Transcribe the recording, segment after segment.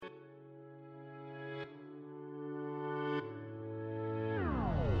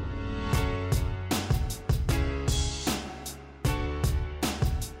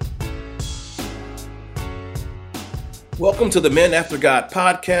Welcome to the Men After God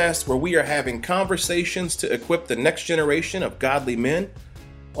podcast, where we are having conversations to equip the next generation of godly men.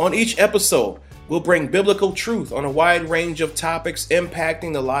 On each episode, we'll bring biblical truth on a wide range of topics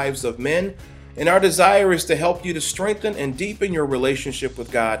impacting the lives of men, and our desire is to help you to strengthen and deepen your relationship with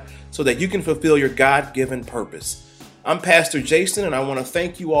God so that you can fulfill your God-given purpose. I'm Pastor Jason, and I want to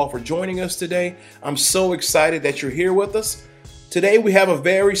thank you all for joining us today. I'm so excited that you're here with us. Today, we have a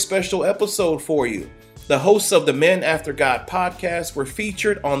very special episode for you. The hosts of the Men After God podcast were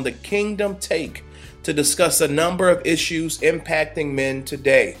featured on the Kingdom Take to discuss a number of issues impacting men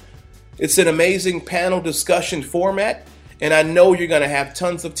today. It's an amazing panel discussion format, and I know you're going to have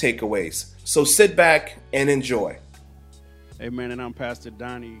tons of takeaways. So sit back and enjoy. Amen. And I'm Pastor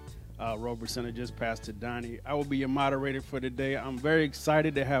Donnie Robertson, or just Pastor Donnie. I will be your moderator for today. I'm very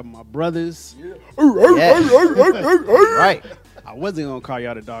excited to have my brothers. Yeah. Right. I wasn't gonna call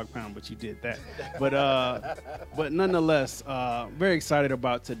y'all the dog pound, but you did that. But nonetheless, very excited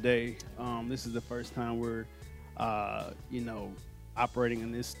about today. This is the first time we're, operating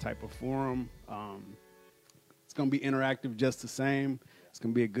in this type of forum. It's gonna be interactive, just the same. It's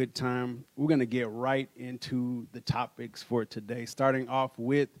gonna be a good time. We're gonna get right into the topics for today, starting off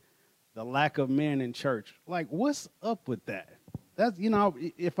with the lack of men in church. Like, what's up with that? That's,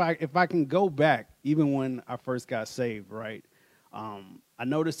 if I can go back, even when I first got saved, right? I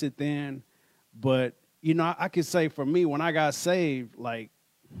noticed it then, but, I could say for me, when I got saved, like,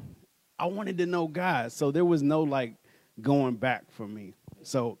 I wanted to know God. So there was no, going back for me.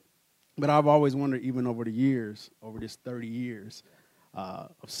 So, but I've always wondered, even over the years, over this 30 years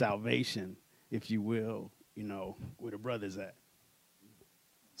of salvation, if you will, where the brothers at.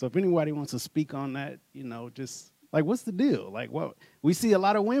 So if anybody wants to speak on that, just like, what's the deal? Like, what we see a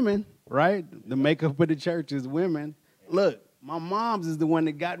lot of women, right? The makeup of the church is women. Look, my mom's is the one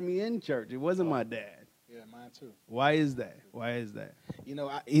that got me in church. It wasn't my dad. Yeah, mine too. Why is that? I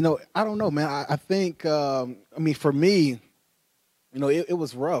don't know, man. I think, for me, it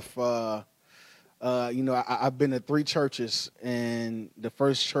was rough. I've been to 3 churches, and the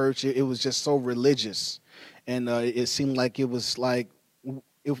first church, it was just so religious, and it seemed like it was like,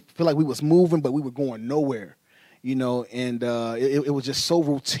 it felt like we was moving, but we were going nowhere, and it was just so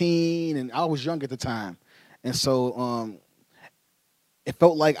routine, and I was young at the time. And so it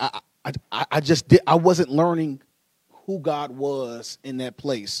felt like I wasn't learning who God was in that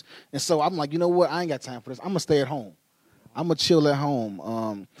place. And so I'm like, you know what? I ain't got time for this. I'm going to stay at home. I'm going to chill at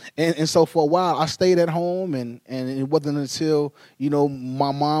home. And so for a while, I stayed at home, and it wasn't until,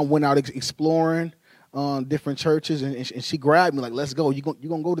 my mom went out exploring different churches, and she grabbed me like, let's go. You're going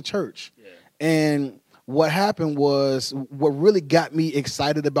to go to church. Yeah. And what happened was, what really got me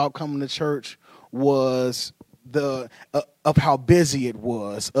excited about coming to church was of how busy it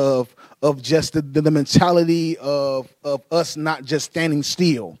was, of just the mentality of us not just standing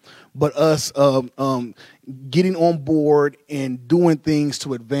still, but us getting on board and doing things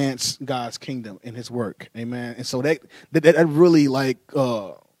to advance God's kingdom and His work. Amen. And so that really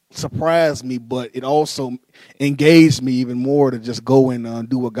surprised me, but it also engaged me even more to just go and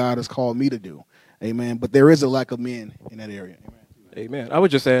do what God has called me to do. Amen. But there is a lack of men in that area. Amen. I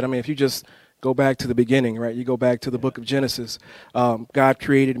would just add, if you just go back to the beginning, right? You go back to the book of Genesis. God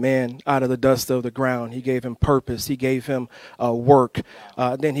created man out of the dust of the ground. He gave him purpose. He gave him work.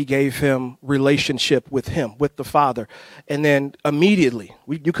 Then he gave him relationship with him, with the Father. And then immediately,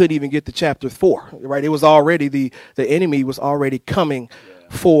 you couldn't even get to chapter 4, right? It was already, the enemy was already coming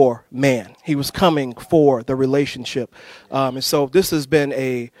for man. He was coming for the relationship. And so this has been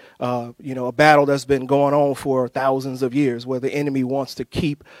a battle that's been going on for thousands of years, where the enemy wants to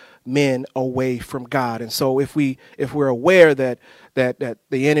keep men away from God. And so if we're aware that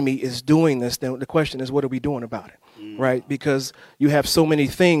the enemy is doing this, then the question is, what are we doing about it? Right? Because you have so many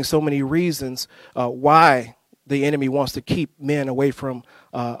things, so many reasons why the enemy wants to keep men away from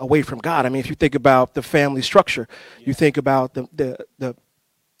God. If you think about the family structure, you think about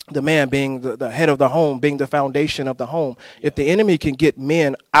the man being the head of the home, being the foundation of the home. If the enemy can get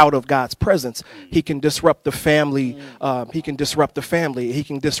men out of God's presence, he can disrupt the family. He can disrupt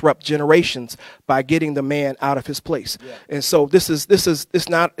generations by getting the man out of his place. Yeah. And so it's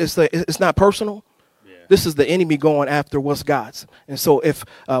not personal. Yeah. This is the enemy going after what's God's. And so if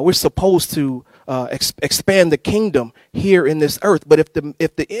we're supposed to expand the kingdom here in this earth, but if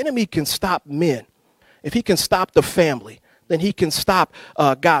the enemy can stop men, if he can stop the family, then he can stop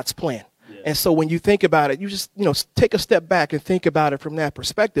God's plan. Yeah. And so when you think about it, you just, take a step back and think about it from that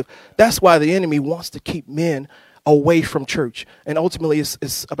perspective. That's why the enemy wants to keep men away from church. And ultimately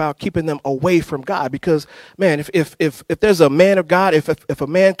it's about keeping them away from God, because man, if there's a man of God, if a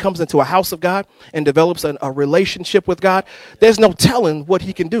man comes into a house of God and develops a relationship with God, there's no telling what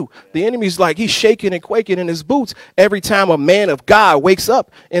he can do. The enemy's like, he's shaking and quaking in his boots every time a man of God wakes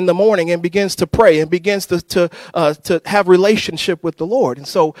up in the morning and begins to pray and begins to have relationship with the Lord. And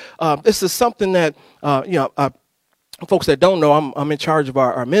so this is something that folks that don't know, I'm in charge of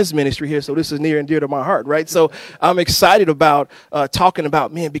our men's ministry here, so this is near and dear to my heart, right? So I'm excited about talking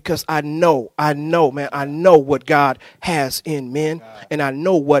about men, because I know what God has in men, and I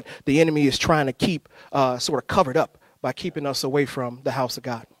know what the enemy is trying to keep sort of covered up by keeping us away from the house of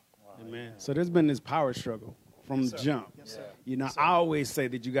God. Amen. So there's been this power struggle from the jump. You know, I always say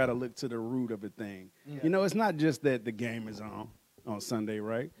that you got to look to the root of a thing. You know, it's not just that the game is on Sunday,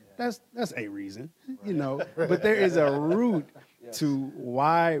 right? That's a reason, you know, but there is a root to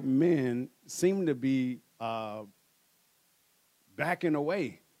why men seem to be backing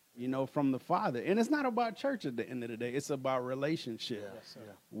away, you know, from the Father. And it's not about church at the end of the day. It's about relationship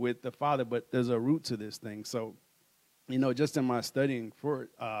with the Father, but there's a root to this thing. So, you know, just in my studying for,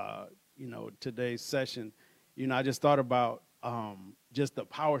 you know, today's session, you know, I just thought about just the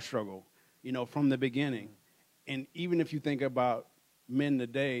power struggle, you know, from the beginning. And even if you think about men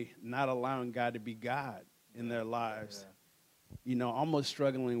today not allowing God to be God in their lives, you know, almost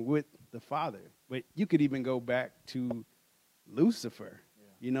struggling with the Father. But you could even go back to Lucifer.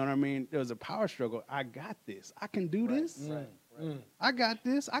 You know what I mean? There was a power struggle. I got this. I can do this. I got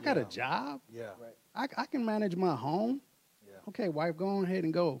this. I got a job. I can manage my home. Okay, wife, go on ahead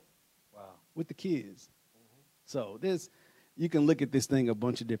and go with the kids. So you can look at this thing a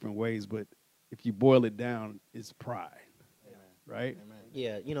bunch of different ways, but if you boil it down, it's pride. Right?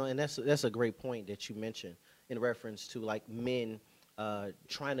 Yeah, you know, and that's a great point that you mentioned in reference to like men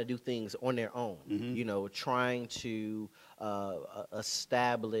trying to do things on their own, you know, trying to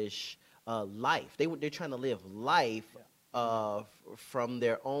establish life. They're trying to live life from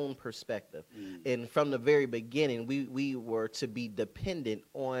their own perspective. And from the very beginning, we were to be dependent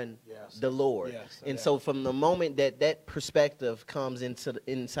on the Lord. And so from the moment that perspective comes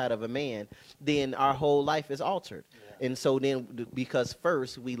inside of a man, then our whole life is altered. And so then, because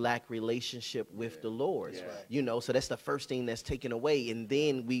first we lack relationship with the Lord, you know, so that's the first thing that's taken away. And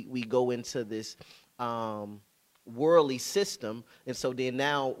then we go into this worldly system. And so then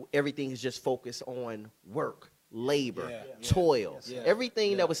now everything is just focused on work, labor, toil,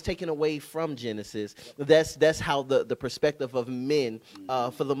 everything that was taken away from Genesis. That's how the perspective of men,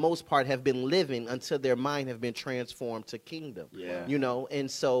 for the most part, have been living until their mind have been transformed to kingdom. You know, and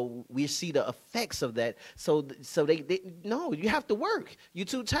so we see the effects of that. So they no, you have to work. You're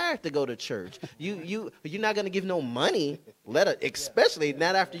too tired to go to church. You're not gonna give no money, especially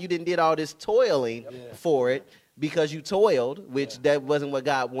not after you did all this toiling for it. Because you toiled, which that wasn't what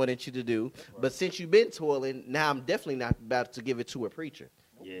God wanted you to do. But since you've been toiling, now I'm definitely not about to give it to a preacher.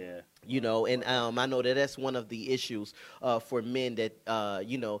 You know, and I know that's one of the issues for men that,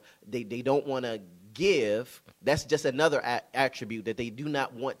 you know, they don't want to give. That's just another attribute, that they do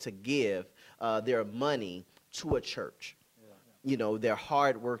not want to give their money to a church. You know, their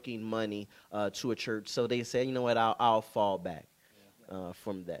hardworking money to a church. So they say, you know what, I'll fall back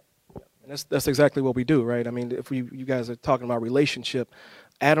from that. And that's exactly what we do, right? I mean, if you guys are talking about relationship,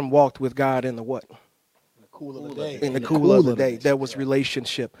 Adam walked with God in the what? In the cool of the day. In the cool of the day. There was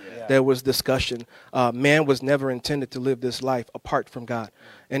relationship. There was discussion. Man was never intended to live this life apart from God.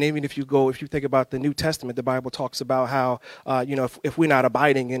 And even if you think about the New Testament, the Bible talks about how, you know, if we're not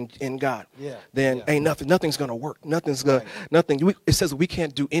abiding in God, then ain't nothing's going to work. It says we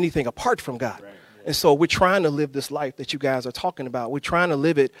can't do anything apart from God. And so we're trying to live this life that you guys are talking about. We're trying to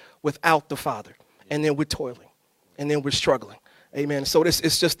live it without the Father. And then we're toiling. And then we're struggling. Amen. So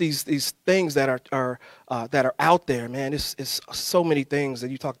it's just these things that are out there, man. It's so many things that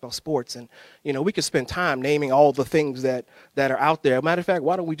you talk about sports, and you know we could spend time naming all the things that are out there. Matter of fact,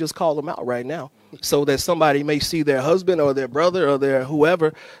 why don't we just call them out right now, so that somebody may see their husband or their brother or their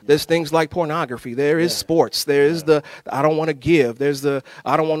whoever. There's things like pornography. There is sports. There is the I don't want to give. There's the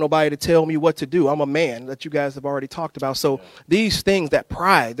I don't want nobody to tell me what to do. I'm a man, that you guys have already talked about. So these things, that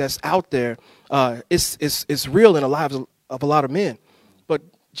pride that's out there, it's real in the lives of a lot of men. But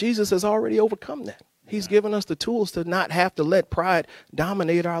Jesus has already overcome that. He's given us the tools to not have to let pride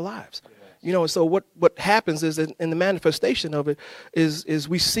dominate our lives. You know, so what happens is in the manifestation of it is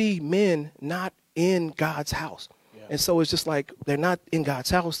we see men not in God's house. And so it's just like they're not in God's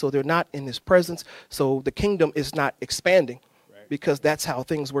house, so they're not in his presence. So the kingdom is not expanding because that's how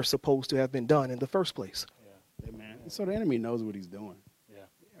things were supposed to have been done in the first place. Amen. So the enemy knows what he's doing.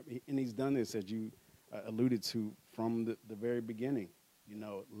 And he's done this, as you alluded to from the very beginning. You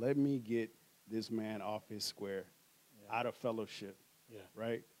know, let me get this man off his square, out of fellowship,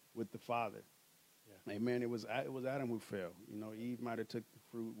 right, with the Father. Amen. It was Adam who fell. You know, Eve might have took the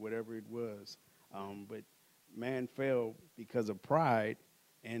fruit, whatever it was, but man fell because of pride,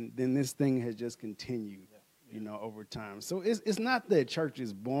 and then this thing has just continued, you know, over time. So it's not that church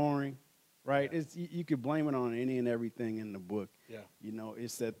is boring, right? It's you could blame it on any and everything in the book. You know,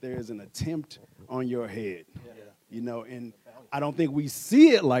 it's that there's an attempt on your head. You know, and I don't think we see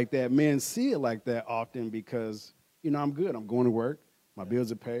it like that. Men see it like that often because, you know, I'm good. I'm going to work. My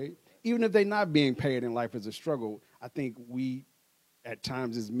bills are paid. Even if they're not being paid and life is a struggle, I think we, at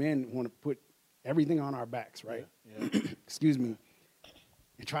times as men, want to put everything on our backs, right? Excuse me.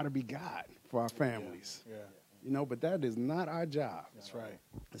 And try to be God for our families. You know, but that is not our job. That's right.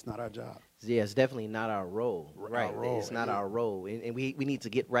 It's not our job. Yeah, it's definitely not our role. Right. Our role, it's not our role. And we need to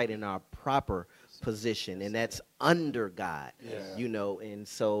get right in our proper position, and that's under God. You know, and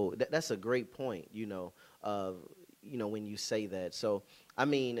so that's a great point, you know, when you say that. So, I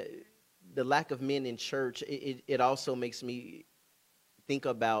mean, the lack of men in church, it also makes me think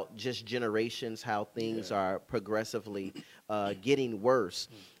about just generations, how things are progressively getting worse.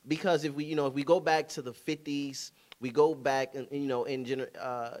 Because if we go back to the 50s, we go back,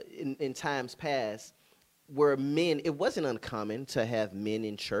 in times past, where men, it wasn't uncommon to have men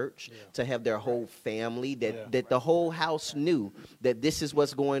in church, to have their whole family, that the whole house knew that this is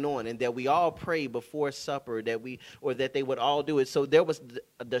what's going on, and that we all pray before supper, that they would all do it. So there was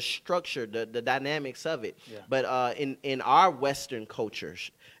the structure, the dynamics of it. But in our Western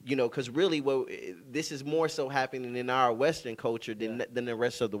cultures, you know, because really this is more so happening in our Western culture than the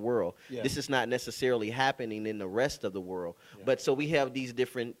rest of the world. This is not necessarily happening in the rest of the world. But so we have these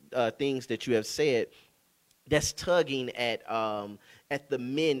different things that you have said that's tugging at the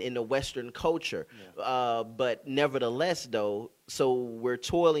men in the Western culture. But nevertheless, though, so we're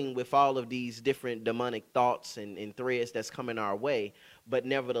toiling with all of these different demonic thoughts and threads that's coming our way. But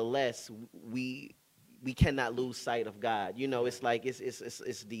nevertheless, we cannot lose sight of God. You know, it's like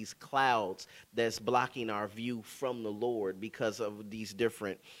it's these clouds that's blocking our view from the Lord because of these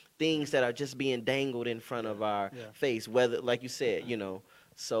different things that are just being dangled in front of our face. Whether, like you said, you know,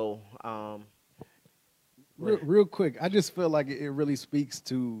 so. Real quick, I just feel like it really speaks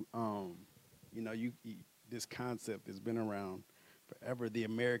to, you know, this concept that's been around forever, the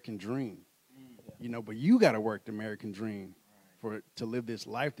American dream. You know, but you got to work the American dream to live this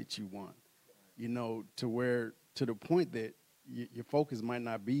life that you want. You know, to the point that your focus might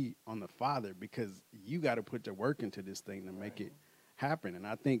not be on the Father, because you got to put your work into this thing to make it happen. And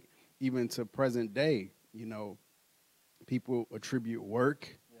I think even to present day, you know, people attribute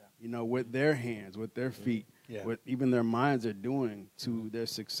work, you know, with their hands, with their feet, what even their minds are doing to their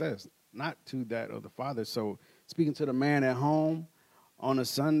success, not to that of the Father. So speaking to the man at home on a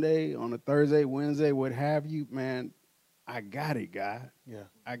Sunday, on a Thursday, Wednesday, what have you, man, I got it, God.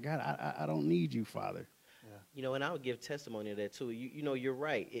 I got it. I don't need you, Father. You know, and I would give testimony to that, too. You know, you're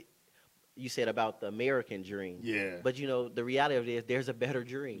right. You said about the American dream. But, you know, the reality of it is there's a better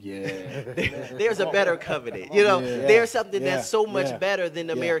dream. There's a better covenant. You know, there's something that's so much better than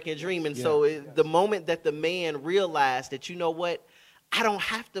the American dream. And so the moment that the man realized that, you know what, I don't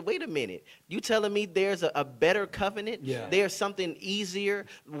have to, wait a minute. You telling me there's a better covenant? There's something easier,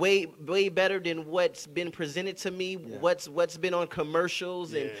 way better than what's been presented to me, what's been on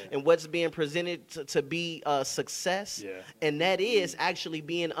commercials and what's being presented to be a success. And that is actually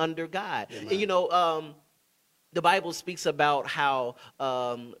being under God. And, you know, the Bible speaks about how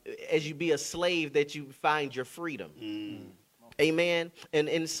as you be a slave that you find your freedom. Amen.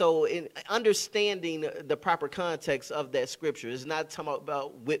 And so in understanding the proper context of that scripture, it's not talking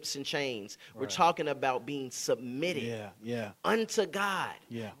about whips and chains. We're talking about being submitted unto God.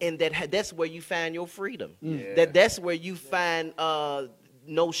 And that's where you find your freedom. That's where you find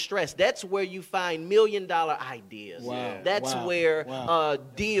no stress. That's where you find $1 million ideas. That's where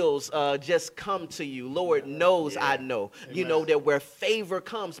deals just come to you. Lord knows I know. You know, that where favor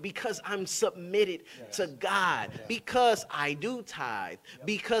comes because I'm submitted to God, because I do tithe,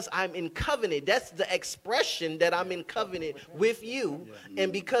 because I'm in covenant. That's the expression that I'm in covenant with you.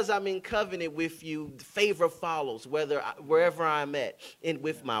 And because I'm in covenant with you, favor follows wherever I'm at, and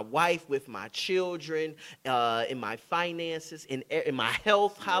with my wife, with my children, in my finances, in my health.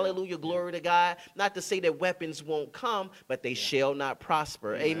 health. Hallelujah. Glory to God. Not to say that weapons won't come, but they shall not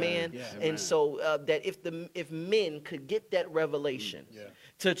prosper. Amen. And so that if men could get that revelation,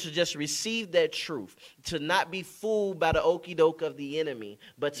 to just receive that truth, to not be fooled by the okie doke of the enemy,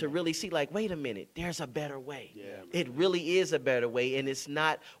 but to really see, like, wait a minute, there's a better way. It really is a better way, and it's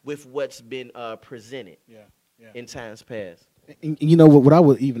not with what's been presented in times past. And you know what I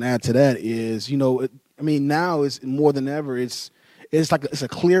would even add to that is, I mean, now it's more than ever. It's like it's a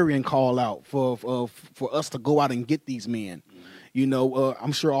clarion call out for us to go out and get these men.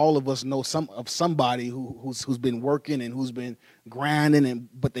 I'm sure all of us know somebody who's been working and who's been grinding,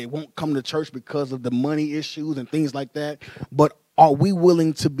 but they won't come to church because of the money issues and things like that. But are we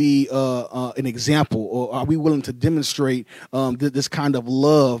willing to be an example, or are we willing to demonstrate this kind of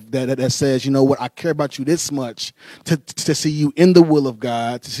love that says, you know what, I care about you this much to see you in the will of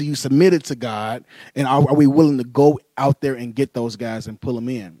God, to see you submitted to God, and are we willing to go out there and get those guys and pull them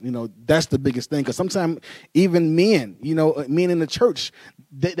in? That's the biggest thing, because sometimes even men, men in the church,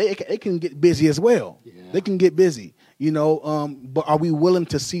 they can get busy as well. They can get busy, but are we willing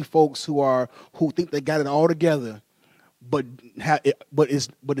to see folks who think they got it all together, but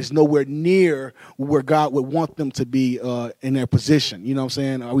it's nowhere near where God would want them to be in their position? You know what I'm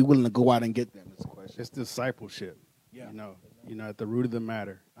saying? Are we willing to go out and get them? That's the question. It's discipleship. At the root of the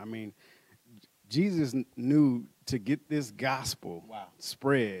matter. I mean, Jesus knew to get this gospel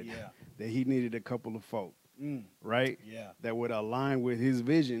spread that he needed a couple of folk, right? That would align with his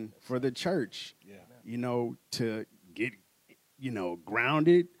vision for the church. To get,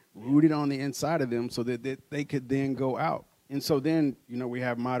 grounded, rooted on the inside of them, so that they could then go out. And so then, we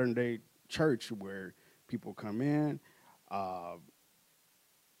have modern day church where people come in, and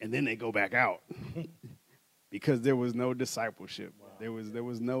then they go back out because there was no discipleship. There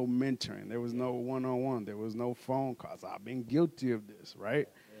was no mentoring. There was no one-on-one. There was no phone calls. I've been guilty of this, right?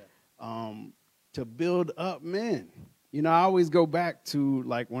 To build up men. I always go back to,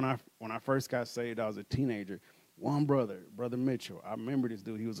 like, when I first got saved, I was a teenager. One brother Mitchell, I remember this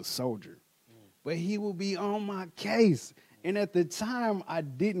dude. He was a soldier, but he would be on my case. And at the time, I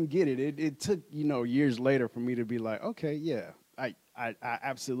didn't get it. It took, years later for me to be like, okay, yeah, I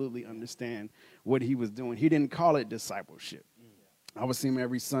absolutely understand what he was doing. He didn't call it discipleship. I would see him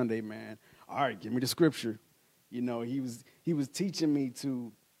every Sunday, man. All right, give me the scripture. He was teaching me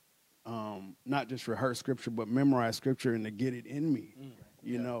to not just rehearse scripture, but memorize scripture and to get it in me,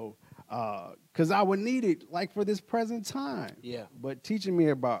 because I would need it, like, for this present time. But teaching me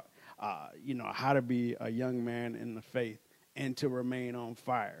about, how to be a young man in the faith and to remain on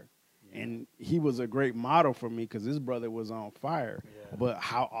fire. And he was a great model for me because his brother was on fire. But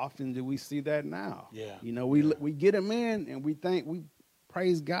how often do we see that now? We get them in and we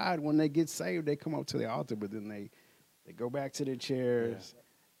praise God when they get saved. They come up to the altar, but then they go back to their chairs,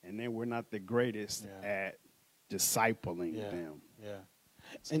 and then we're not the greatest at discipling them.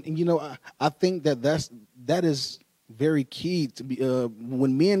 And I think that is very key to be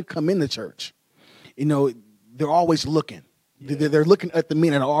when men come into church. They're always looking. They're looking at the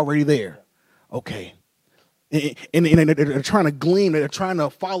men that are already there. Okay. And they're trying to glean. They're trying to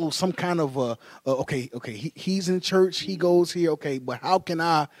follow some kind of he's in church. He goes here. Okay, but how can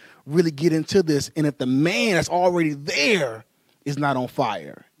I really get into this? And if the man that's already there is not on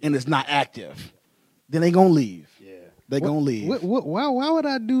fire and is not active, then they gonna leave. They're going to leave. Why would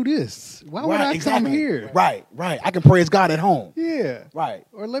I do this? Why would I come here? Right. I can praise God at home. Yeah. Right.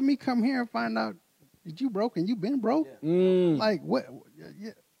 Or let me come here and find out, did you broke and you been broke? Like, what?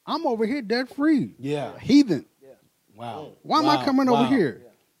 I'm over here debt free. Heathen. Wow. Why am I coming over here?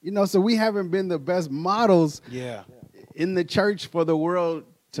 So we haven't been the best models in the church for the world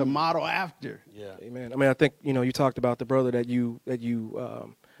to model after. Amen. I mean, I think, you talked about the brother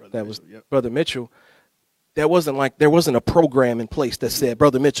Brother Mitchell. There wasn't a program in place that said,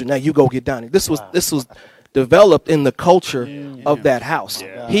 Brother Mitchell, now you go get down here. This was developed in the culture of that house.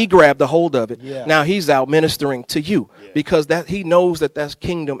 He grabbed a hold of it. Now he's out ministering to you because he knows that's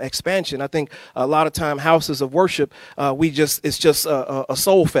kingdom expansion. I think a lot of time houses of worship, it's just a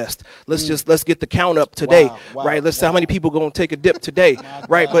soul fest. Let's get the count up today, right? Let's see how many people going to take a dip today,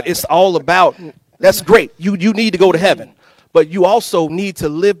 right? But it's all about, that's great. You need to go to heaven. But you also need to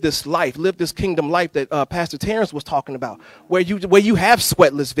live this life, live this kingdom life that Pastor Terrence was talking about, where you have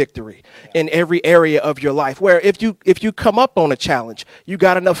sweatless victory in every area of your life. Where if you come up on a challenge, you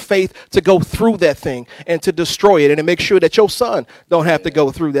got enough faith to go through that thing and to destroy it, and to make sure that your son don't have to go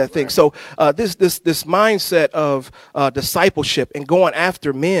through that thing. So this mindset of discipleship and going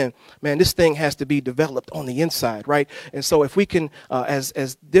after men, man, this thing has to be developed on the inside, right? And so if we can,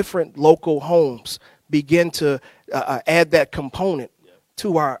 as different local homes begin to add that component,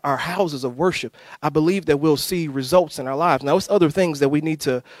 to our houses of worship, I believe that we'll see results in our lives. Now, it's other things that we need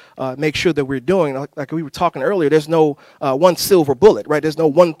to make sure that we're doing. Like we were talking earlier, there's no one silver bullet, right? There's no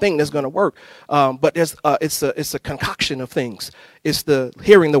one thing that's going to work. But it's a concoction of things. It's the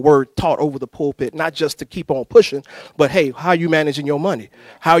hearing the word taught over the pulpit, not just to keep on pushing, but hey, how are you managing your money?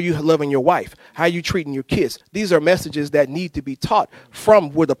 How are you loving your wife? How are you treating your kids? These are messages that need to be taught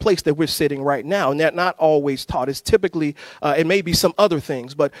from where the place that we're sitting right now, and they're not always taught. It's typically, it may be some other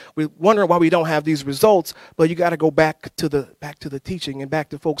things, but we're wondering why we don't have these results. But you got to go back to the teaching and back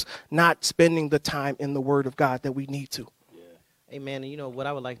to folks not spending the time in the Word of God that we need to. Yeah. Amen. And what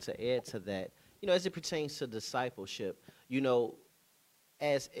I would like to add to that, as it pertains to discipleship,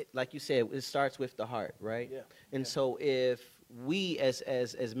 like you said, it starts with the heart, right? Yeah. And so if we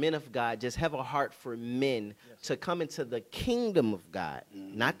as men of God just have a heart for men to come into the kingdom of God,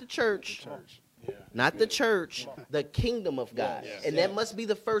 not the church. Yeah. Not the church, the kingdom of God. Yes. And that must be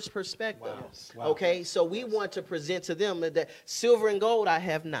the first perspective. Wow. Okay, so we want to present to them that silver and gold I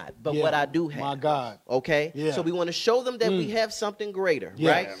have not, but what I do have. My God. Okay, so we want to show them that we have something greater,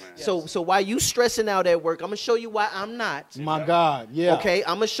 right? Yeah, so while you stressing out at work, I'm going to show you why I'm not. My God, yeah. Okay,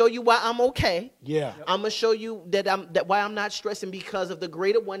 I'm going to show you why I'm okay. Yeah. I'm going to show you that why I'm not stressing because of the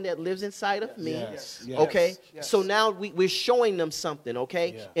greater one that lives inside of me. Yes. Okay, so now we're showing them something,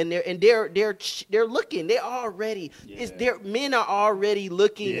 okay? Yeah. And they're looking. They're already. Men are already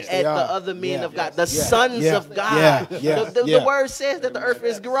looking at the other men of God, the sons of God. The word says that the earth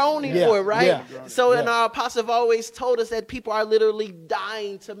is groaning for it, right? Yeah. So, and our apostles have always told us that people are literally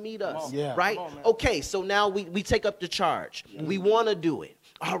dying to meet us, right? Okay, so now we take up the charge. We want to do it.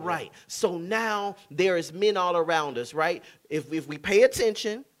 All right. So now there is men all around us, right? If we pay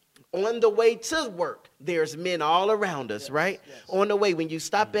attention. On the way to work, there's men all around us, right? Yes. On the way, when you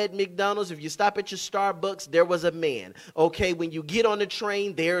stop at McDonald's, if you stop at your Starbucks, there was a man. Okay, when you get on the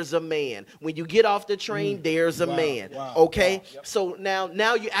train, there's a man. When you get off the train, there's a man. Wow. Okay, yep. So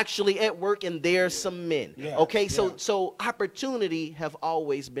now you're actually at work and there's some men. Yeah. Okay, so opportunity have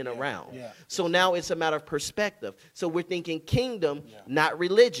always been around. Yeah. So now it's a matter of perspective. So we're thinking kingdom, not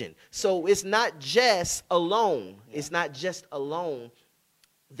religion. So it's not just alone. Yeah. It's not just alone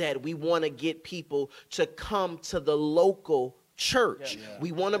that we want to get people to come to the local church. Yeah.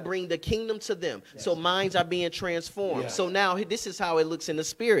 We want to bring the kingdom to them. Yes. So minds are being transformed. Yeah. So now this is how it looks in the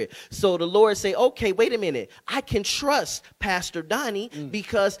spirit. So the Lord say, okay, wait a minute. I can trust Pastor Donnie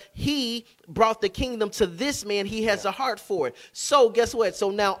because he brought the kingdom to this man. He has a heart for it. So guess what?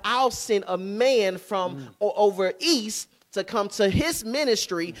 So now I'll send a man from over east to come to his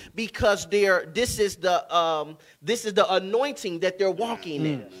ministry because this is the anointing that they're walking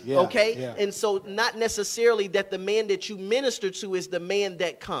in. Yeah, okay? Yeah. And so not necessarily that the man that you minister to is the man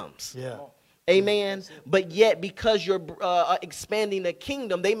that comes. Yeah. Amen. But yet, because you're expanding the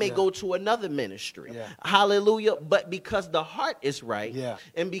kingdom, they may go to another ministry. Yeah. Hallelujah. But because the heart is right,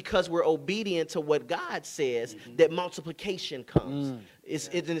 and because we're obedient to what God says, that multiplication comes.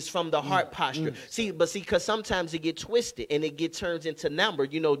 It's from the heart posture. See, because sometimes it gets twisted and it turns into number.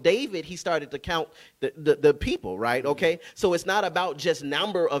 David, he started to count the people, right? Okay. So it's not about just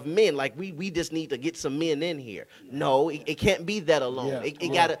number of men. Like we just need to get some men in here. No, it can't be that alone.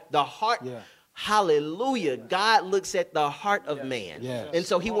 It got the heart. Yeah. Hallelujah. God looks at the heart of man. Yes. And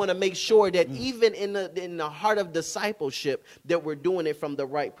so he want to make sure that even in the heart of discipleship, that we're doing it from the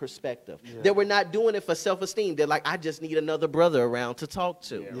right perspective. Yeah. That we're not doing it for self-esteem. That like, I just need another brother around to talk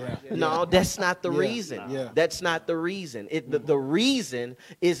to. Yeah. Right. No, that's not the reason. Yeah. That's not the reason. The reason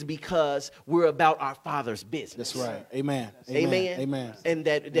is because we're about our Father's business. That's right. Amen. Amen. And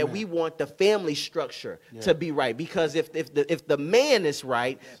that we want the family structure to be right. Because if the man is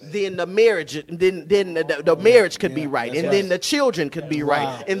right, then the marriage then the marriage could be right, and then the children could be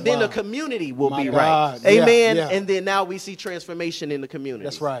right, and then the community will be right. Amen. And then now we see transformation in the community.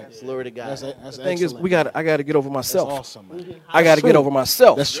 That's right. Glory to God. That's the thing is, I got to get over myself. That's awesome, man. I got to get over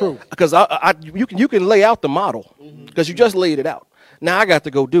myself. That's true. Because you can lay out the model because you just laid it out. Now I got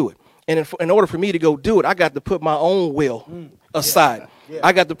to go do it, and in order for me to go do it, I got to put my own will aside.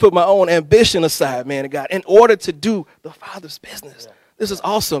 I got to put my own ambition aside, man, God, in order to do the Father's business. This is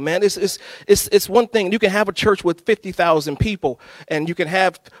awesome, man. It's one thing. You can have a church with 50,000 people and you can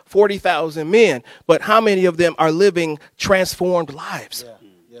have 40,000 men, but how many of them are living transformed lives?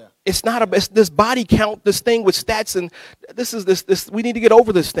 Yeah. It's not it's this body count, this thing with stats, and this we need to get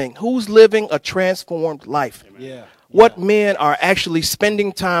over this thing. Who's living a transformed life? Yeah. What men are actually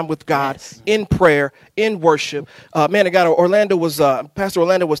spending time with God in prayer, in worship. Man, Pastor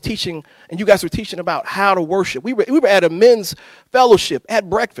Orlando was teaching, and you guys were teaching about how to worship. We were at a men's fellowship at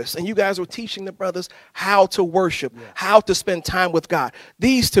breakfast, and you guys were teaching the brothers how to worship, how to spend time with God.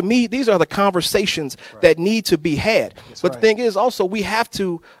 These are the conversations that need to be had. But the thing is also, we have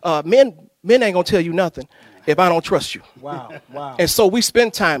to, men ain't gonna tell you nothing if I don't trust you. Wow. And so we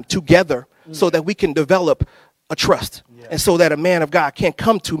spend time together so that we can develop a trust. And so that a man of God can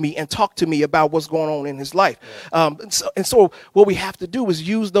come to me and talk to me about what's going on in his life. And so what we have to do is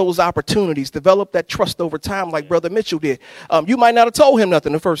use those opportunities, develop that trust over time like Brother Mitchell did. You might not have told him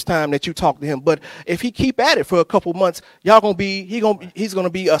nothing the first time that you talked to him, but if he keep at it for a couple months, he's going to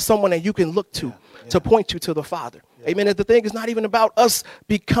be someone that you can look to point you to the Father. Amen. And the thing is not even about us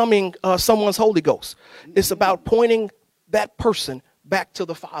becoming someone's Holy Ghost. It's about pointing that person back to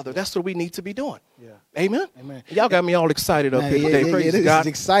the Father. That's what we need to be doing. Yeah. Amen. Amen. Y'all got me all excited up here today. Praise This God. is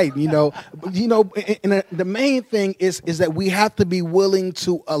exciting. And the main thing is that we have to be willing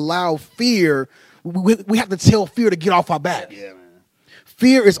to allow fear. We have to tell fear to get off our back. Yeah, man.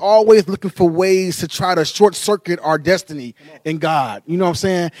 Fear is always looking for ways to try to short circuit our destiny in God. You know what I'm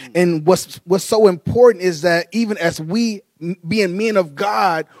saying? And what's so important is that even as we, being men of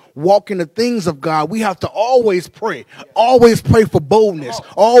God, walk in the things of God, we have to always pray for boldness,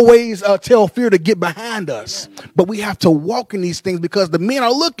 always tell fear to get behind us. But we have to walk in these things because the men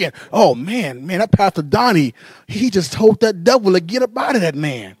are looking. Oh man, that Pastor Donnie, he just told that devil to get up out of that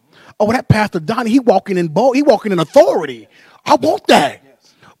man. Oh, that Pastor Donnie, he walking in authority. I want that.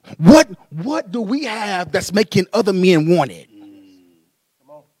 What do we have that's making other men want it?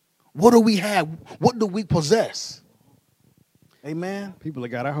 What do we have? What do we possess? Amen. People of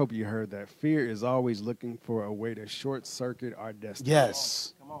God, I hope you heard that. Fear is always looking for a way to short circuit our destiny.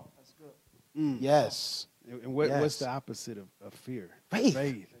 Yes. Come on. That's good. Yes. And what's the opposite of fear? Faith.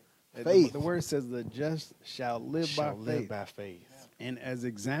 The word says the just shall live by faith. And as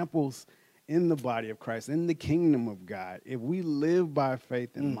examples in the body of Christ, in the kingdom of God, if we live by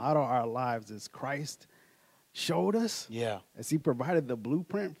faith and model our lives as Christ showed us, as he provided the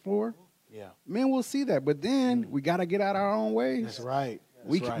blueprint for, man, we'll see that. But then we got to get out our own ways. That's right.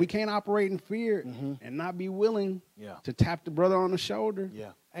 We can't operate in fear and not be willing to tap the brother on the shoulder.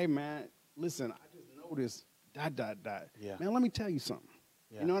 Hey, man, listen, I just noticed ... Man, let me tell you something.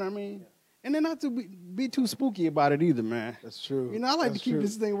 You know what I mean? And then not to be too spooky about it either, man. That's true. You know, I like to keep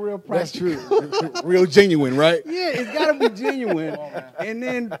this thing real practical. That's true. Real genuine, right? Yeah, it's got to be genuine. And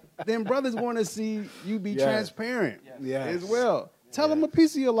then brothers want to see you be transparent as well. Tell them a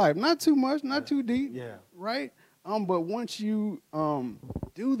piece of your life. Not too much, not too deep, right? But once you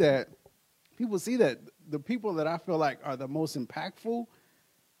do that, people see that. The people that I feel like are the most impactful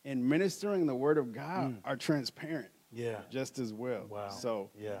in ministering the word of God are transparent just as well. Wow. So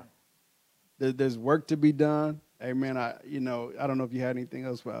there's work to be done. Amen. I don't know if you had anything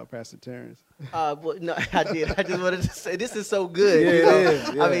else for Pastor Terrence. Well, no, I did. I just wanted to say this is so good.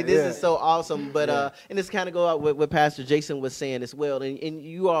 This is so awesome. But and this kind of go out with what Pastor Jason was saying as well, and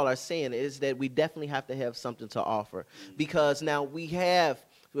you all are saying is that we definitely have to have something to offer because now we have.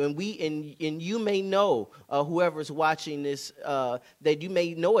 And you may know whoever's watching this that you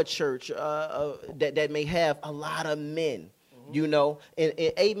may know a church that may have a lot of men. You know, and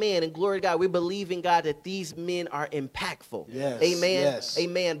amen, and glory to God. We believe in God that these men are impactful. Yes, amen, yes.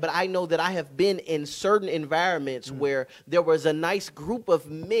 Amen. But I know that I have been in certain environments where there was a nice group of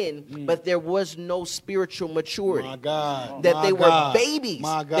men, but there was no spiritual maturity. My God. That My they God. were babies.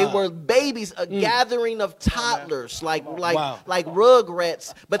 My God. They were babies, a gathering of toddlers, like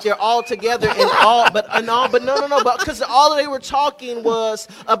Rugrats, but they're all together but because all they were talking was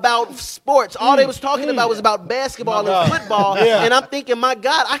about sports. All they was talking about was about basketball and football. And I'm thinking, my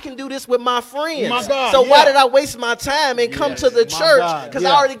God, I can do this with my friends. My God, so why did I waste my time and come to the church? Because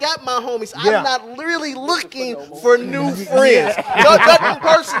I already got my homies. I'm not really looking for new friends. Nothing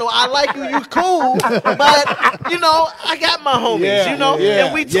personal. I like you. You cool. But, I got my homies,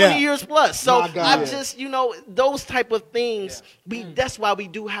 and we 20 years plus. So I'm just, those type of things, that's why we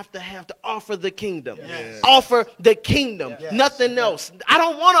do have to offer the kingdom. Offer the kingdom. Nothing else. I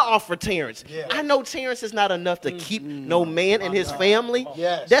don't want to offer Terrence. I know Terrence is not enough to keep no man and his family.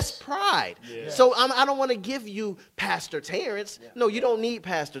 That's pride. So I don't want to give you Pastor Terrence. No, you don't need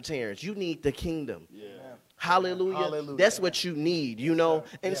Pastor Terrence. You need the kingdom. Hallelujah. That's what you need,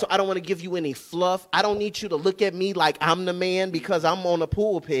 And so I don't want to give you any fluff. I don't need you to look at me like I'm the man because I'm on a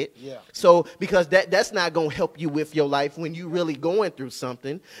pulpit. So because that's not going to help you with your life when you really going through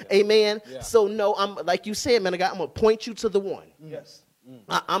something. Amen. So no, I'm like you said, man, I'm going to point you to the one.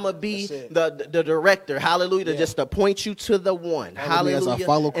 I'm gonna be That's it. the director. Hallelujah. Yeah. Just to point you to the one. Follow me as I Hallelujah.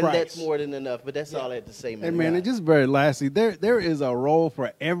 follow And that's Christ. more than enough. But that's all I had to say, man. Hey, man, and just very lastly, there is a role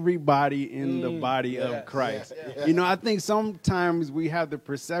for everybody in the body yes, of Christ. yes. You know, I think sometimes we have the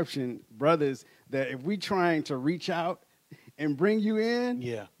perception, brothers, that if we trying to reach out and bring you in,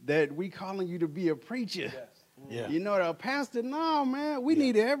 Yeah. that we calling you to be a preacher. Yeah. You know, a pastor, no, man, we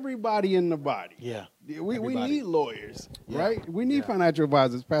need everybody in the body. Yeah. We Everybody. need lawyers, Yeah. right? We need financial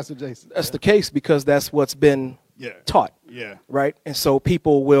advisors, Pastor Jason. That's the case because that's what's been Yeah. taught, Yeah. right? And so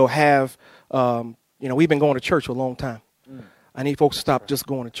people will have, we've been going to church a long time. I need folks to stop just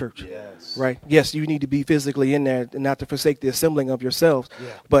going to church, Yes. right? Yes, you need to be physically in there and not to forsake the assembling of yourselves. Yeah.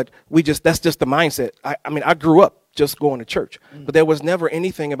 But that's just the mindset. I grew up just going to church, but there was never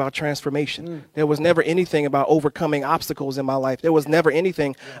anything about transformation. There was never anything about overcoming obstacles in my life. There was never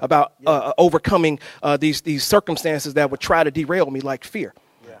anything about overcoming these circumstances that would try to derail me, like fear.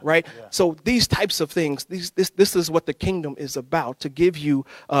 Right. So these types of things, this is what the kingdom is about, to give you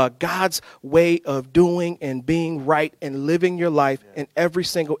God's way of doing and being right and living your life in every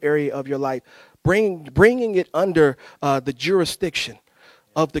single area of your life, bringing it under the jurisdiction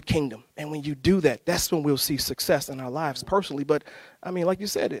of the kingdom. And when you do that, that's when we'll see success in our lives personally. But I mean, like you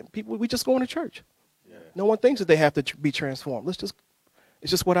said, people, we just going to church. No one thinks that they have to be transformed. It's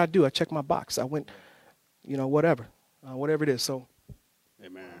just what I do. I check my box. I went, whatever it is. So.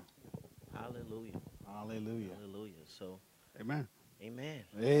 Amen. Hallelujah. Hallelujah. Hallelujah. So, Amen. amen.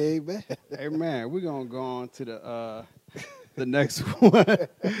 Amen. Amen. We're going to go on to the next one.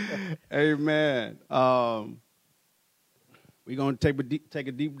 Amen. We're going to take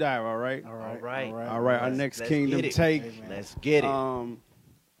a deep dive, all right? All right. All right. All right, our Let's- next let's kingdom get it. take. Amen. Let's get it.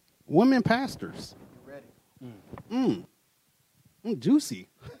 Women pastors. Juicy.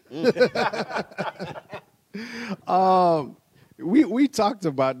 We talked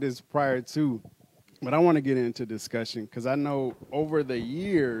about this prior to, but I want to get into discussion because I know over the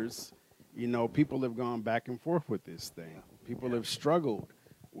years, people have gone back and forth with this thing. People have struggled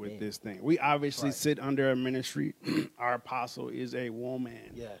with this thing. We obviously sit under a ministry. Our apostle is a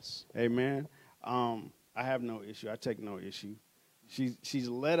woman. Yes. Amen. I have no issue. I take no issue. She's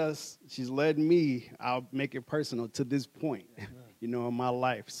led me, I'll make it personal, to this point, in my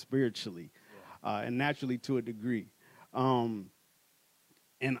life spiritually, and naturally to a degree. And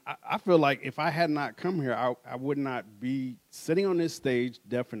I feel like if I had not come here, I would not be sitting on this stage,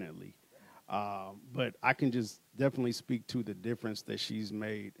 definitely. But I can just definitely speak to the difference that she's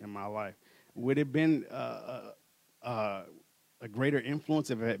made in my life. Would it have been a greater influence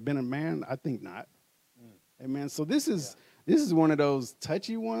if it had been a man? I think not. Amen. So this is one of those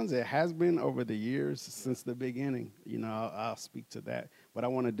touchy ones. It has been over the years since the beginning. I'll speak to that. But I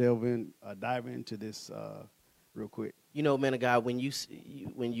want to dive into this real quick. Man of God, when you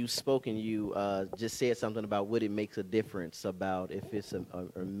spoke and you just said something about what it makes a difference about if it's a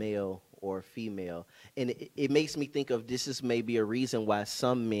male or a female, and it makes me think of this is maybe a reason why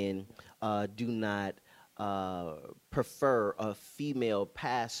some men do not prefer a female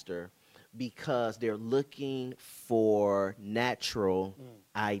pastor, because they're looking for natural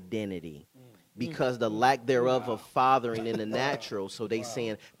identity. Because the lack thereof of fathering in the natural, so they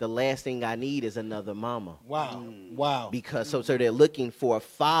saying the last thing I need is another mama. Wow. Wow. Because so they're looking for a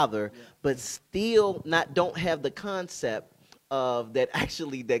father, but still don't have the concept of that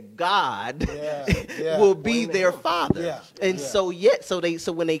actually that God will be their father. Yeah, And yeah.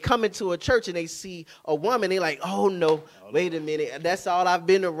 so when they come into a church and they see a woman, they're like, oh no, wait a minute, that's all I've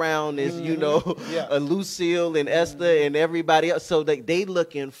been around is Lucille and Esther and everybody else. So they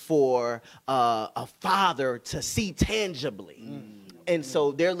looking for a father to see tangibly. And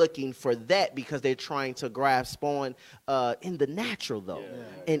so they're looking for that because they're trying to grasp on in the natural, though.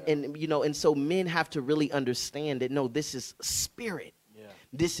 And so men have to really understand that, no, this is spirit.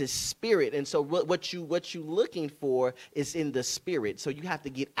 This is spirit. And so what you looking for is in the spirit. So you have to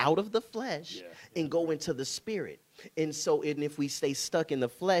get out of the flesh and go into the spirit. And if we stay stuck in the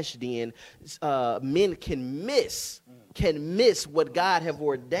flesh, then men can miss what God have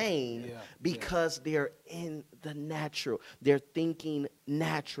ordained because they're in the natural. They're thinking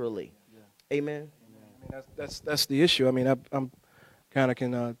naturally. Amen. I mean, that's the issue. I mean, I'm kind of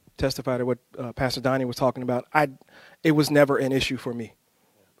can testify to what Pastor Donnie was talking about. It was never an issue for me.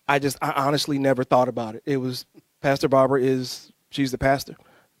 I honestly never thought about it. It was Pastor Barbara she's the pastor.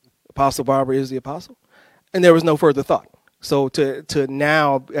 Apostle Barbara is the apostle. And there was no further thought. So to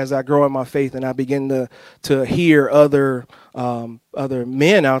now, as I grow in my faith and I begin to hear other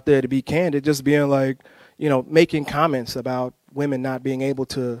men out there, to be candid, just being like, making comments about women not being able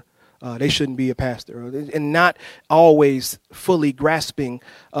to They shouldn't be a pastor, and not always fully grasping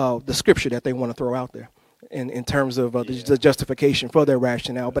the scripture that they want to throw out there in terms of the justification for their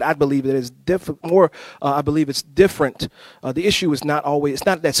rationale. But I believe that it's different. I believe it's different. The issue is not always. It's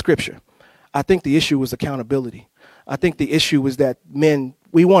not that scripture. I think the issue is accountability. I think the issue is that men,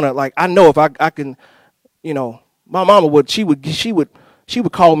 we want to, like, I know if I can, you know, my mama would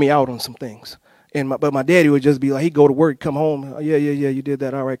call me out on some things. But my daddy would just be like, he'd go to work, come home. Oh, yeah, you did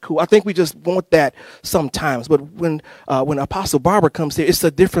that. All right, cool. I think we just want that sometimes. But when Apostle Barbara comes here, it's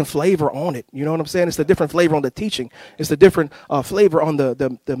a different flavor on it. You know what I'm saying? It's a different flavor on the teaching. It's a different flavor on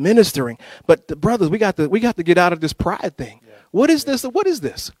the ministering. But the brothers, we got to get out of this pride thing. Yeah. What is this? What is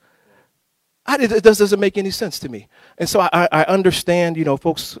this? It doesn't make any sense to me. And so I understand, you know,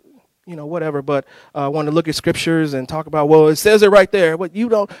 folks, you know, whatever, but I want to look at scriptures and talk about, well, it says it right there. But you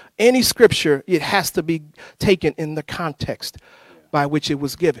don't, any scripture, it has to be taken in the context by which it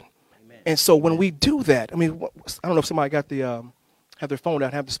was given. Amen. And so when we do that, I mean, I don't know if somebody got have their phone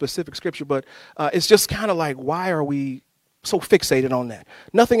out, have the specific scripture, but it's just kind of like, why are we so fixated on that?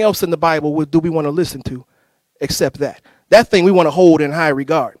 Nothing else in the Bible do we want to listen to except that. That thing we want to hold in high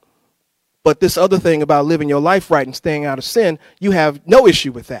regard. But this other thing about living your life right and staying out of sin, you have no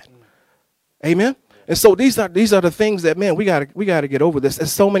issue with that. Amen. And so these are the things that, man, we got to get over this.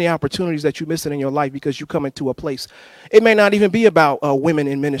 There's so many opportunities that you're missing in your life because you come into a place. It may not even be about women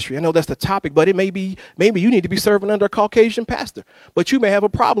in ministry. I know that's the topic, but it may be, maybe you need to be serving under a Caucasian pastor. But you may have a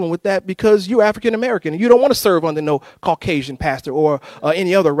problem with that because you're African American and you don't want to serve under no Caucasian pastor or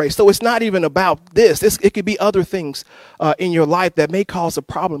any other race. So it's not even about this. It could be other things in your life that may cause a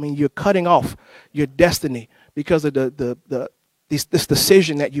problem, and you're cutting off your destiny because of this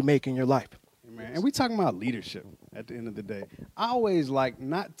decision that you make in your life. And we talking about leadership at the end of the day. I always like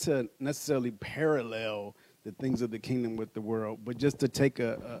not to necessarily parallel the things of the kingdom with the world, but just to take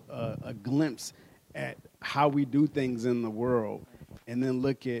a glimpse at how we do things in the world and then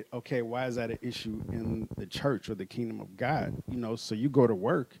look at, okay, why is that an issue in the church or the kingdom of God? You know, so you go to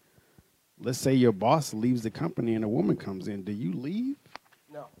work. Let's say your boss leaves the company and a woman comes in. Do you leave?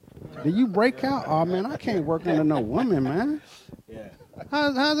 No. Do you break out? Oh, man, I can't work under no woman, man. Yeah.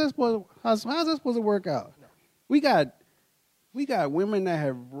 How's that supposed to work out? We got women that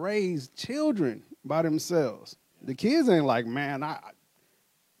have raised children by themselves. The kids ain't like, man,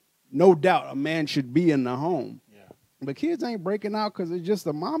 no doubt a man should be in the home. Yeah. But kids ain't breaking out because it's just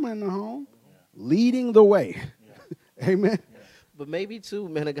a mama in the home leading the way. Yeah. Amen. Yeah. But maybe too,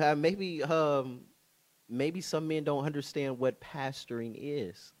 man of God, maybe some men don't understand what pastoring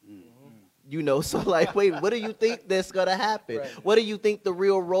is. Mm-hmm. You know, so like, wait, what do you think that's going to happen? Right. What do you think the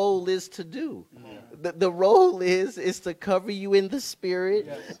real role is to do? Yeah. The role is to cover you in the spirit,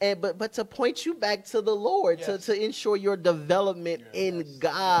 yes. And but to point you back to the Lord, yes. to ensure your development in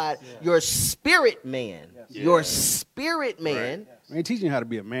God, yes. Your spirit man, yes. Your spirit man. Right. Yes. I ain't teaching you how to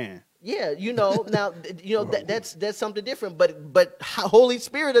be a man. Yeah, you know, now, you know, that's something different, but Holy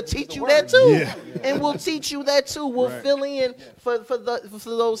Spirit will teach you that too. Yeah. And we'll teach you that too. We'll fill in for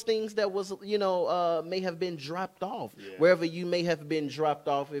those things that was, you know, may have been dropped off, wherever you may have been dropped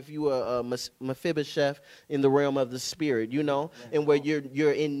off if you were a Mephibosheth in the realm of the spirit, you know, and where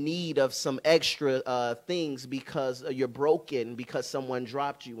you're in need of some extra things because you're broken, because someone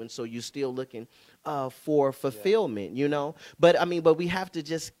dropped you, and so you're still looking for fulfillment, you know. But I mean, we have to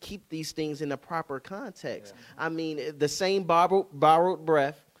just keep these things in the proper context. Yeah. I mean, the same borrowed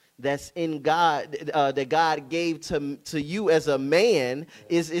breath that's in God, that God gave to you as a man,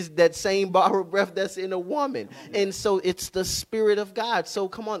 is that same borrowed breath that's in a woman. And so it's the Spirit of God. So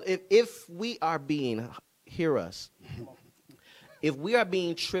come on, if we are being, hear us, if we are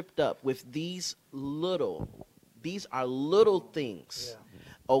being tripped up with these are little things,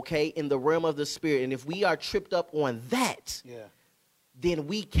 okay, in the realm of the spirit, and if we are tripped up on that, then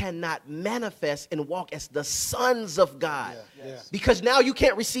we cannot manifest and walk as the sons of God. Because now you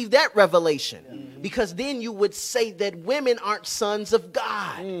can't receive that revelation. Because then you would say that women aren't sons of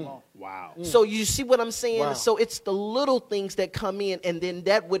God. Wow. So you see what I'm saying? Wow. So it's the little things that come in, and then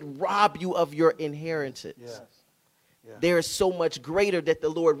that would rob you of your inheritance. There is so much greater that the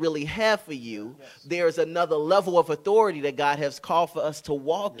Lord really has for you. There is another level of authority that God has called for us to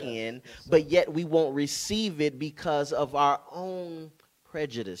walk in, but yet we won't receive it because of our own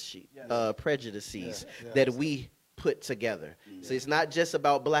prejudices that we put together. So it's not just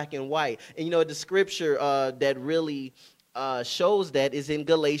about black and white. And you know, the scripture that really shows that is in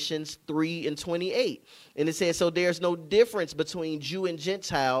Galatians 3:28. And it says, so there's no difference between Jew and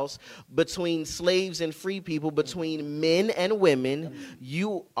Gentiles, between slaves and free people, between men and women.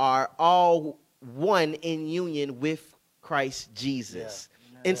 You are all one in union with Christ Jesus.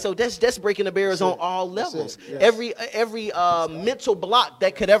 And so that's breaking the barriers on all levels. Yes. Every mental block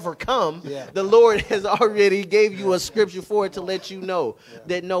that could ever come, Yeah. the Lord has already gave you a scripture for it to let you know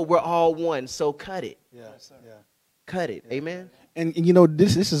that no, we're all one. So cut it. Yeah. Cut it. Amen. And you know,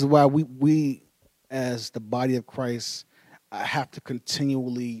 this is why we as the body of Christ have to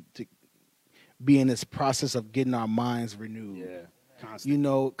continually to be in this process of getting our minds renewed. Yeah. You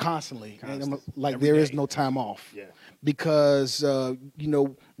know, constantly. And like Every there day. is no time off. Yeah. Because you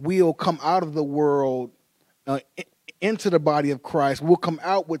know, we'll come out of the world into the body of Christ. We'll come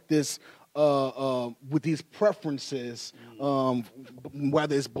out with this with these preferences,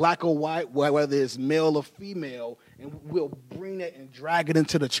 whether it's black or white, whether it's male or female, and we'll bring it and drag it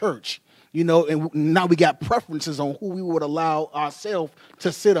into the church. You know, and now we got preferences on who we would allow ourselves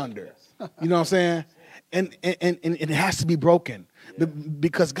to sit under. You know what I'm saying? And it has to be broken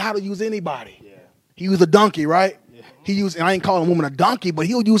because God will use anybody. Yeah. He used a donkey, right? Yeah. He used, and I ain't calling a woman a donkey, but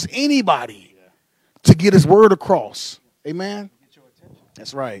he'll use anybody to get his word across. Amen? Get your attention.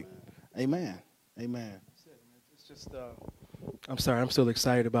 That's right. Amen. Amen. It's just, I'm sorry, I'm still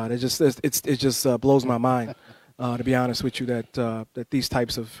excited about it. It just blows my mind, to be honest with you, that these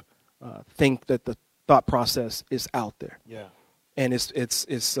types of think that the thought process is out there. Yeah. And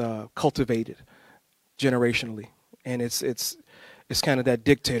it's cultivated generationally, and it's kind of that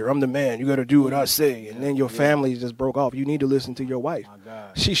dictator. I'm the man. You got to do what I say, and then your family just broke off. You need to listen to your wife. My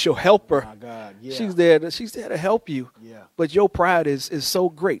God. She's your helper. My God. Yeah. She's there to help you. Yeah. But your pride is so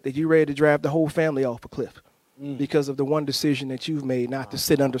great that you're ready to drive the whole family off a cliff because of the one decision that you've made not to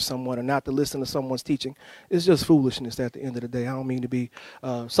sit under someone or not to listen to someone's teaching. It's just foolishness at the end of the day. I don't mean to be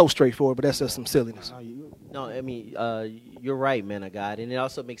so straightforward, but that's just some silliness. No, I mean, you're right, man of God. And it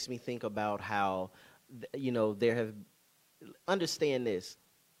also makes me think about how, you know, understand this.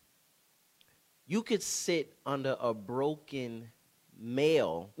 You could sit under a broken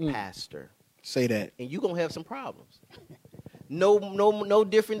male pastor. Say that. And you're going to have some problems. No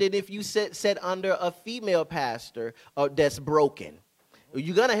different than if you sat under a female pastor that's broken.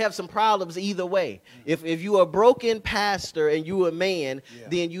 You're going to have some problems either way. If you're a broken pastor and you're a man,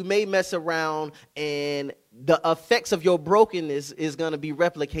 then you may mess around and the effects of your brokenness is going to be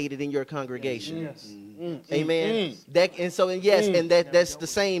replicated in your congregation. Yes. Amen. That's the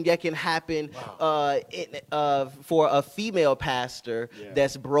same that can happen for a female pastor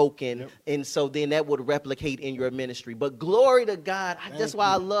that's broken, and so then that would replicate in your ministry. But glory to God, that's why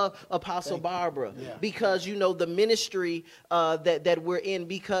I love Apostle Barbara, because you know the ministry that we're in,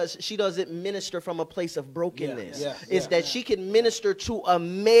 because she doesn't minister from a place of brokenness. It's that she can minister to a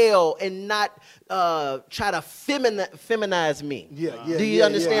male and not try to feminize me. Do you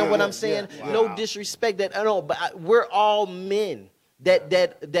understand what I'm saying? No disrespect that I know, but we're all men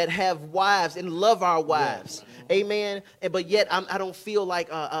that have wives and love our wives. Amen. But yet I don't feel like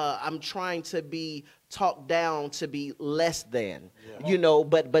I'm trying to be talked down to be less than, you know,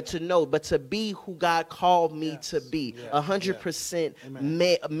 but to be who God called me to be,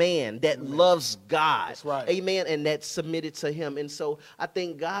 100% man that loves God. That's right. Amen. And that's submitted to him. And so I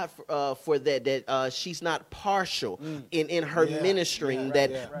thank God for that she's not partial in her ministering,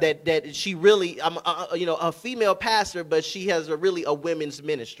 that she really, you know, a female pastor, but she has a women's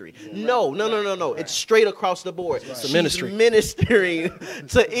ministry. No. It's straight across the board. It's a She's ministry. ministering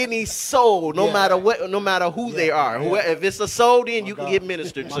to any soul, no matter what, no matter who they are. If it's a soul, then you can get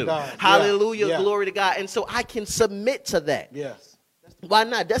ministered to. God. Hallelujah, glory to God. And so I can submit to that. Yes. Why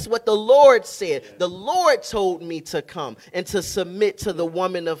not? That's what the Lord said. The Lord told me to come and to submit to the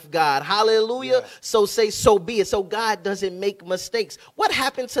woman of God. Hallelujah. So say, so be it. So God doesn't make mistakes. What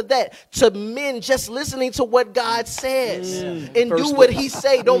happened to that? To men just listening to what God says and do what he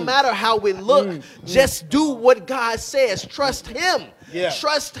say. Don't matter how it look. Just do what God says. Trust him.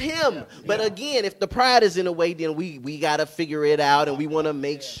 Trust him. But again, if the pride is in the way, then we got to figure it out, and we want to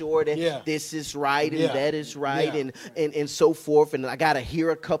make sure that this is right and that is right and so forth. And I got to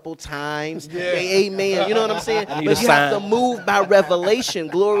hear a couple times. Amen. You know what I'm saying? But you have to move by revelation.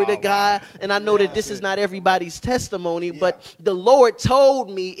 Glory to God. And I know that this is not everybody's testimony, but the Lord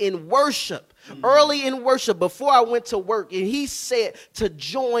told me in worship, early in worship, before I went to work, and he said to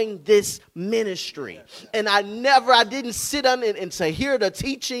join this ministry. And I didn't sit on it and to hear the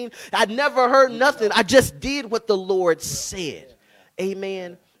teaching. I never heard nothing. I just did what the Lord said.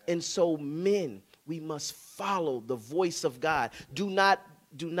 Amen. And so men, we must follow the voice of God. Do not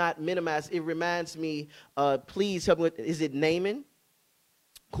minimize. It reminds me, please help me with, is it Naaman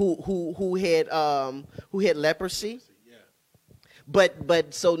who had leprosy?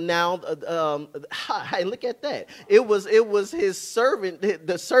 But so now, look at that. It was his servant,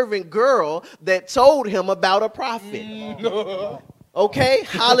 the servant girl, that told him about a prophet. Okay,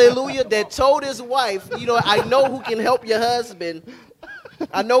 hallelujah, that told his wife, I know who can help your husband.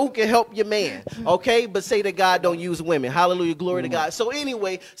 I know who can help your man, okay? But say that God don't use women. Hallelujah, glory to God. So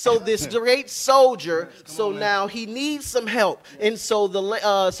anyway, so this great soldier, now he needs some help. And so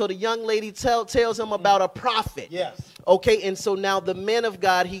the young lady tells him about a prophet. Yes. Okay, and so now the man of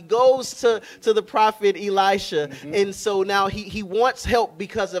God, he goes to the prophet Elisha, and so now he wants help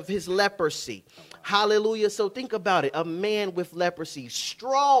because of his leprosy. Hallelujah. So think about it. A man with leprosy,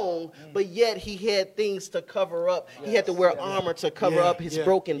 strong, but yet he had things to cover up. He had to wear armor to cover up his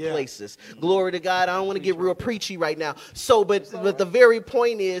broken places. Glory to God. I don't want to get real preachy right now. So, but the very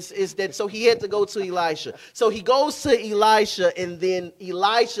point is that so he had to go to Elisha. So he goes to Elisha, and then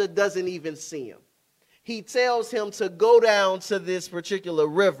Elisha doesn't even see him. He tells him to go down to this particular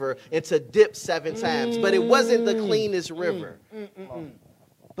river and to dip 7 times. But it wasn't the cleanest river.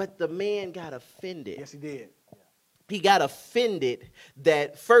 But the man got offended. Yes, he did. He got offended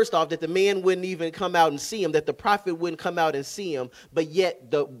that, first off, that the man wouldn't even come out and see him, that the prophet wouldn't come out and see him,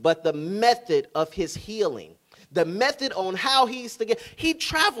 but the method of his healing, the method on how he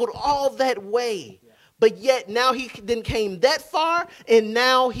traveled all that way. But yet now he then came that far, and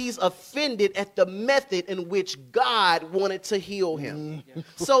now he's offended at the method in which God wanted to heal him.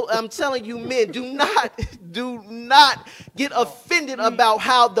 So I'm telling you, men, do not get offended about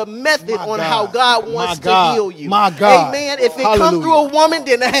how the method how God wants to heal you. My God. Amen. If it comes through a woman,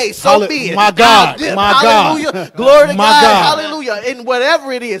 then hey, so be it. My God. Hallelujah. Glory to My God. Hallelujah. And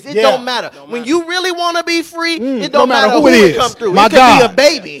whatever it is, it don't matter. When you really want to be free, it don't matter who it comes through. My it could God. be a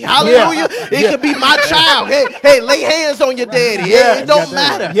baby. Hallelujah. It could be my child. Hey, lay hands on your daddy. It don't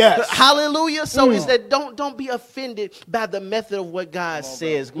matter. Yes. Hallelujah. So it's that don't be offended by the method of what God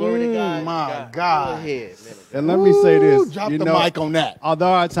says. Glory to God. My God. Go ahead. And let me say this. Drop the mic on that.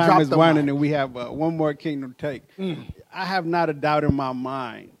 Although our time Drop is the winding mic. and we have one more kingdom take, I have not a doubt in my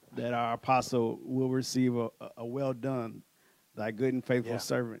mind that our apostle will receive a well done, thy good and faithful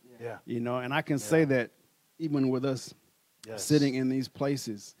servant. Yeah. And I can say that even with us sitting in these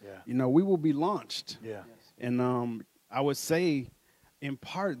places, we will be launched. Yeah. And I would say, in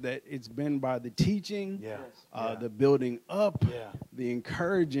part, that it's been by the teaching, the building up, the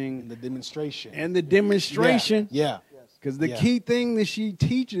encouraging, The demonstration. and the demonstration. Yeah. Because the key thing that she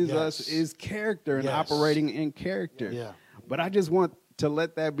teaches us is character and operating in character. Yeah. But I just want to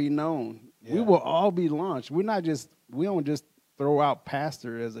let that be known. We will all be launched. We don't just throw out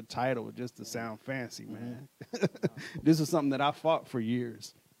pastor as a title just to sound fancy, man. This is something that I fought for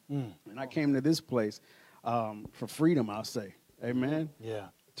years. And I came to this place for freedom, I'll say. Amen. Yeah.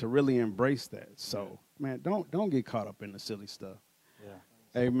 To really embrace that. So, man, don't get caught up in the silly stuff.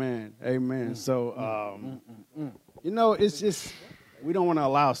 Yeah. Amen. Amen. So, it's just, we don't want to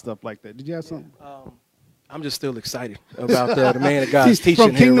allow stuff like that. Did you have something? I'm just still excited about the man of God's teaching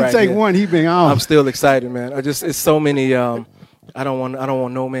From Kingdom here right Take here. One, he been on. I'm still excited, man. It's so many. I don't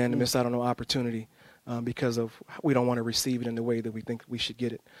want no man to miss out on no opportunity because of we don't want to receive it in the way that we think we should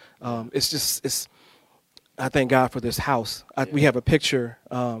get it. I thank God for this house. We have a picture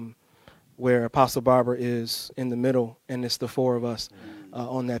where Apostle Barbara is in the middle, and it's the 4 of us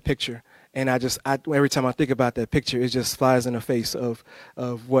on that picture. And every time I think about that picture, it just flies in the face of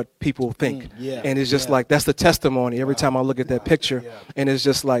what people think. And it's just like, that's the testimony every time I look at that picture. And it's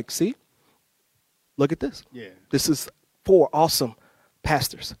just like, see, look at this. Yeah. This is 4 awesome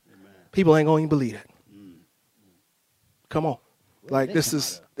pastors. Amen. People ain't going to even believe that. Come on. Like, this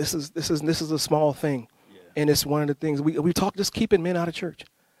is a small thing. And it's one of the things we talk, just keeping men out of church.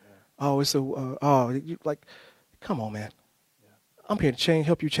 Oh, it's come on, man. I'm here to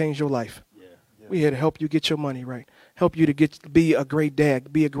help you change your life. We're here to help you get your money right, help you to be a great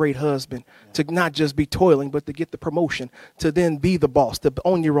dad, be a great husband, to not just be toiling, but to get the promotion, to then be the boss, to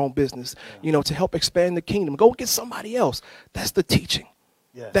own your own business, to help expand the kingdom. Go get somebody else. That's the teaching.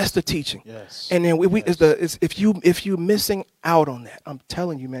 Yes. That's the teaching. Yes. And then if you're missing out on that, I'm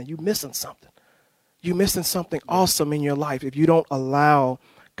telling you, man, you're missing something. You're missing something awesome in your life if you don't allow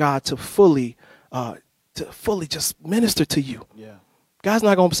God to fully just minister to you. Yeah. God's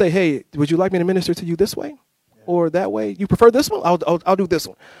not going to say, hey, would you like me to minister to you this way or that way? You prefer this one? I'll do this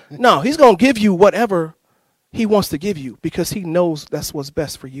one. No, he's going to give you whatever he wants to give you because he knows that's what's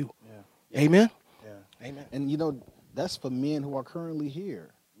best for you. Yeah. Amen? Yeah. Amen. And, that's for men who are currently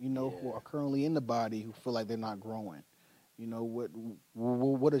here, who are currently in the body who feel like they're not growing.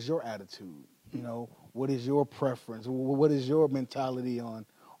 What is your attitude? What is your preference? What is your mentality on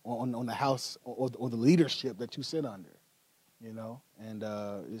the house or the leadership that you sit under? And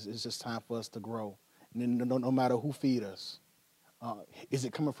it's just time for us to grow. And then no matter who feed us, is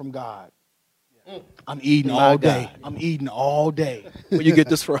it coming from God? I'm eating My all day. God. I'm eating all day. Where you get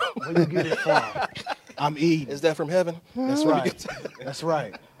this from? Where you get it from? I'm eating. Is that from heaven? That's right. That's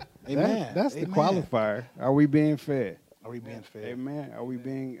right. Amen. That's the Amen. qualifier. Are we being fed? Are we being fed? Amen. Are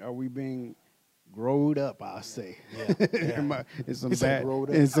we being growed up? I'll say. Yeah. in some He said bad growed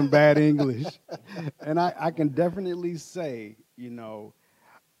up. in some bad English. And I can definitely say,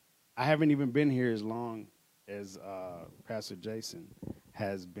 I haven't even been here as long as Pastor Jason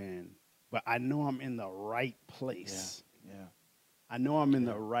has been, but I know I'm in the right place. Yeah. I know I'm in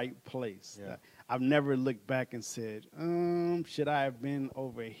the right place. Yeah. I've never looked back and said, should I have been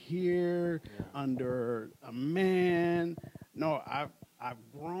over here under a man? No, I've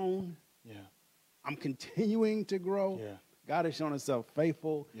grown. Yeah. I'm continuing to grow. Yeah. God has shown himself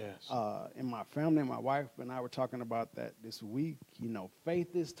faithful. Yes. In my family, my wife and I were talking about that this week.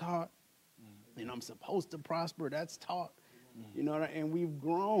 Faith is taught, and I'm supposed to prosper. That's taught, and we've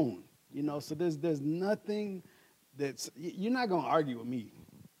grown. So there's nothing that's, you're not going to argue with me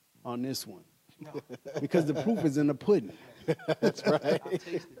on this one. Because the proof is in the pudding. That's right.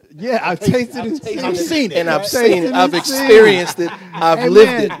 Yeah, I've tasted it. I've seen it. And I've I've seen tasted it. I've and seen experienced it. I've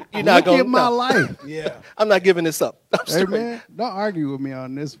lived it. You're not Look going at my life. Yeah. I'm not giving this up. I'm straight. Amen. Don't argue with me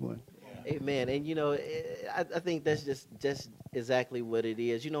on this one. Amen. And I think that's just exactly what it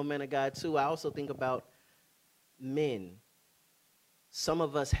is. Man of God, too, I also think about men. Some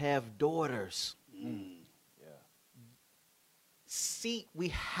of us have daughters. We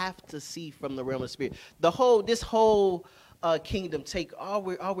have to see from the realm of spirit. This whole kingdom take, all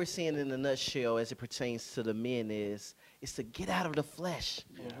we're seeing in a nutshell as it pertains to the men is to get out of the flesh,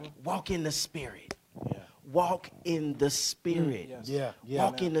 walk in the spirit. Yeah. Walk in the spirit. Yeah.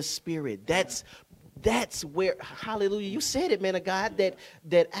 Walk in the spirit. That's where, hallelujah, you said it, man of God,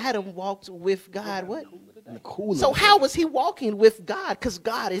 that Adam walked with God. What? In the cool. So how was he walking with God? Because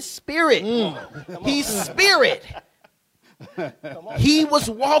God is spirit. He's spirit. He was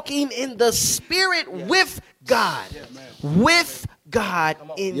walking in the spirit with God. With God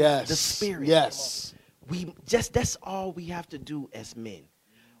in the spirit. Yes. That's all we have to do as men.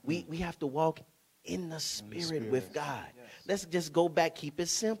 We have to walk in the spirit with God. Let's just go back, keep it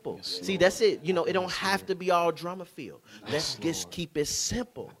simple. See, that's it. It don't have to be all drama filled. Let's just keep it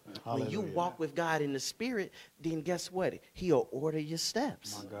simple. When you walk with God in the spirit, then guess what? He'll order your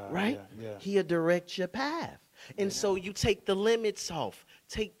steps, right? Yeah. He'll direct your path. And so you take the limits off.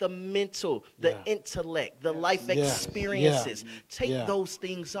 Take the mental, the intellect, the life experiences. Take those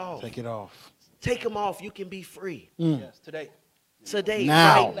things off. Take it off. Take them off. You can be free. Yes, today. Today,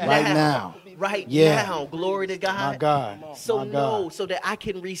 Now, right Yeah. now, glory to God. My God. So My God. so that I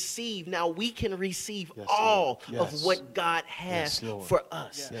can receive. Now we can receive Yes, all Lord. of Yes. what God has Yes, Lord. for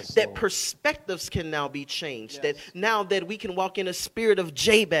us. Yes, That Lord. perspectives can now be changed. That now that we can walk in a spirit of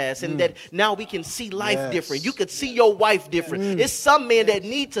Jabez, and that now we can see life Yes. different. You could see your wife different. It's some men that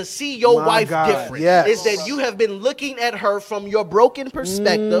need to see your My wife God. different. Yes. Is that you have been looking at her from your broken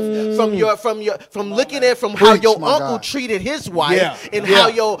perspective, from looking at from how Preach, your my uncle God. treated his wife, Yeah. and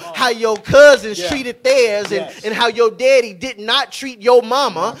Yeah. how your cousins Yeah. treated theirs, Yes. and how your daddy did not treat your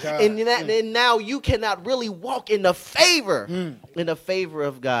mama, My God. and now you cannot really walk in the favor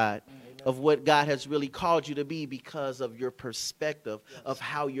of God, of what God has really called you to be because of your perspective of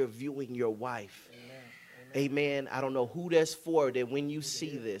how you're viewing your wife. Amen. I don't know who that's for, that when you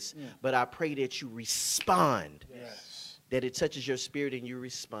see this, but I pray that you respond, that it touches your spirit and you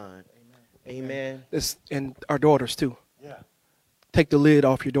respond. Amen. And our daughters, too. Yeah. Take the lid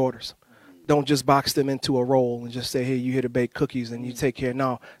off your daughters. Don't just box them into a role and just say, hey, you here to bake cookies and you take care.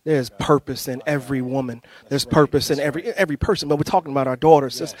 No, there's purpose in every woman. There's purpose in every person. But we're talking about our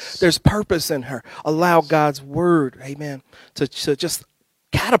daughters. There's purpose in her. Allow God's word, amen, to just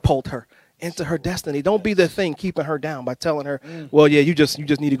catapult her into her destiny. Don't be the thing keeping her down by telling her, well, yeah, you just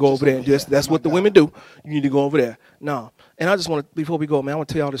need to go over there and do this. That's what the women do. You need to go over there. No. And I just want to, before we go, man, I want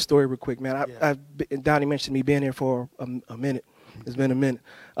to tell y'all this story real quick, man. Donnie mentioned me being here for a minute. It's been a minute.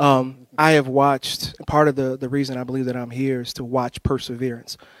 I have watched, part of the reason I believe that I'm here is to watch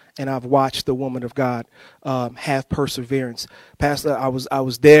perseverance. And I've watched the woman of God have perseverance. Pastor, I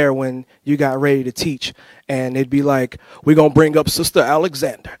was there when you got ready to teach, and they'd be like, we're going to bring up Sister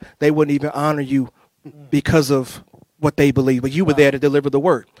Alexander. They wouldn't even honor you because of what they believe, but you were there to deliver the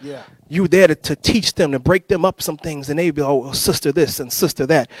word. Yeah. You were there to teach them, to break them up some things, and they'd be, oh, sister this and sister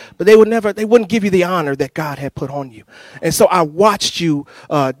that. But they wouldn't give you the honor that God had put on you. And so I watched you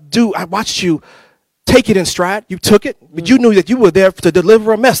take it in stride. You took it, but you knew that you were there to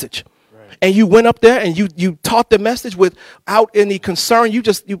deliver a message. Right. And you went up there and you taught the message without any concern. You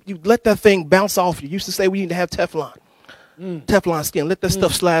let that thing bounce off you. You used to say we need to have Teflon. Teflon skin. Let that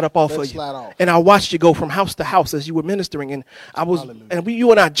stuff slide up off Let it of you. slide off. And I watched you go from house to house as you were ministering. And I was,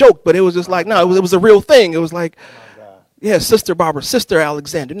 you and I joked, but it was just like, no, it was a real thing. It was like, yeah, Sister Barbara, Sister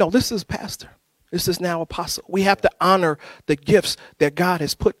Alexander. No, this is pastor. This is now apostle. We have to honor the gifts that God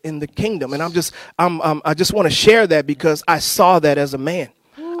has put in the kingdom. And I just want to share that because I saw that as a man.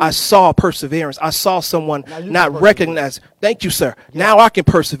 I saw perseverance. I saw someone not recognize. Thank you, sir. Now I can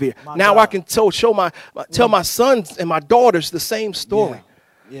persevere. Now I can tell my sons and my daughters the same story.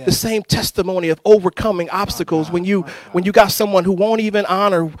 Yeah. The same testimony of overcoming obstacles when you got someone who won't even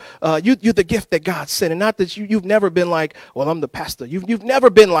honor you're the gift that God sent. And not that you've never been like, well, I'm the pastor. You've never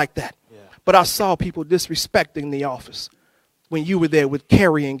been like that. Yeah. But I saw people disrespecting the office when you were there with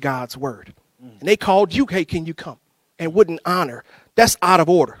carrying God's word. And they called you, hey, can you come? And wouldn't honor. That's out of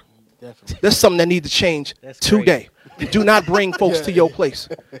order. Definitely. That's something that needs to change today. Do not bring folks to your place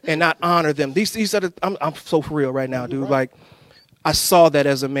and not honor them. These are I'm so for real right now, dude. Like, I saw that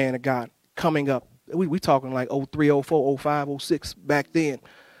as a man of God coming up. We talking like 03, 04, 05, 06 back then.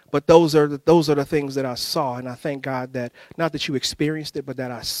 But those are the things that I saw. And I thank God that not that you experienced it, but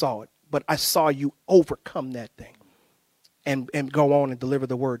that I saw it. But I saw you overcome that thing and go on and deliver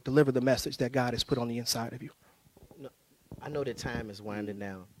the word, deliver the message that God has put on the inside of you. I know that time is winding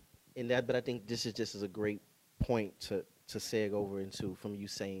down, but I think this is just a great point to seg over into from you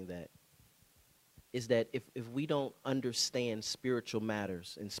saying that, is that if we don't understand spiritual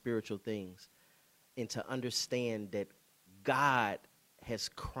matters and spiritual things, and to understand that God has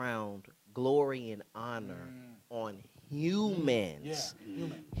crowned glory and honor on humans.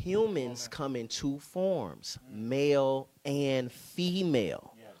 Humans come in two forms, male and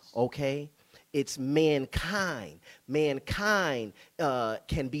female, okay? It's mankind. Mankind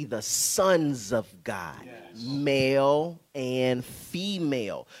can be the sons of God, male and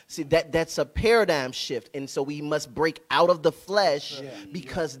female. See, that's a paradigm shift. And so we must break out of the flesh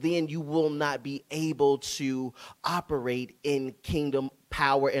because then you will not be able to operate in kingdom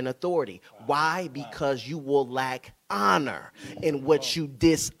power and authority. Why? Because you will lack honor. And what you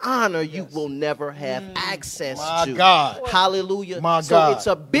dishonor, you will never have access to. God. Hallelujah. My so God. it's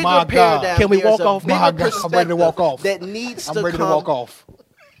a bigger My God. paradigm. Can we There's walk off? My God. I'm ready to walk off. That needs I'm to ready come to walk off.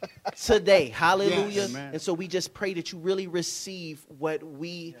 today. Hallelujah. Yes. And so we just pray that you really receive what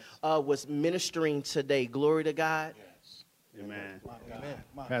we was ministering today. Glory to God. Amen.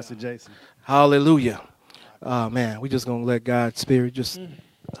 Pastor Jason. Hallelujah. Oh, man, we just going to let God's spirit just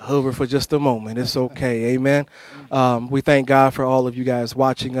hover for just a moment. It's okay. Amen. We thank God for all of you guys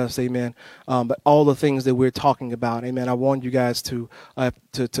watching us. Amen. But all the things that we're talking about. Amen. I want you guys to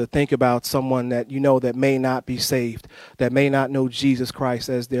think about someone that you know that may not be saved, that may not know Jesus Christ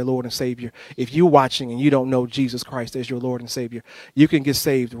as their Lord and Savior. If you're watching and you don't know Jesus Christ as your Lord and Savior, you can get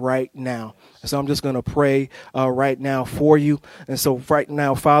saved right now. So I'm just going to pray right now for you. And so right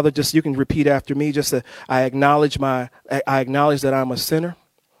now, Father, just you can repeat after me. Just I acknowledge that I'm a sinner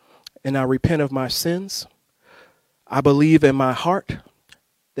and I repent of my sins. I believe in my heart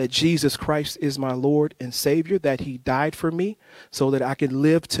that Jesus Christ is my Lord and Savior, that he died for me so that I can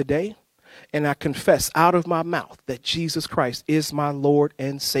live today. And I confess out of my mouth that Jesus Christ is my Lord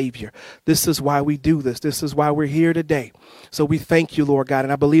and Savior. This is why we do this. This is why we're here today. So we thank you, Lord God.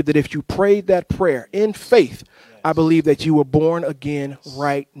 And I believe that if you prayed that prayer in faith, I believe that you were born again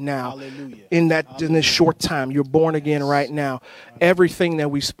right now. Hallelujah. In this short time, you're born again right now. Everything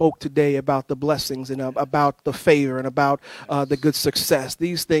that we spoke today about the blessings and about the favor and about the good success,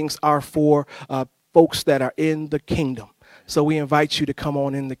 these things are for folks that are in the kingdom. So we invite you to come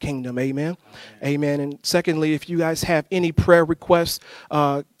on in the kingdom. Amen. Amen. And secondly, if you guys have any prayer requests,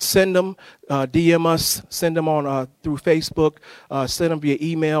 send them, DM us, send them on through Facebook, send them via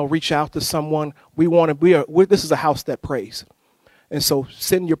email, reach out to someone. This is a house that prays. And so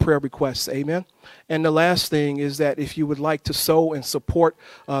send your prayer requests. Amen. And the last thing is that if you would like to sow and support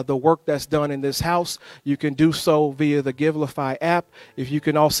the work that's done in this house, you can do so via the Givelify app. If you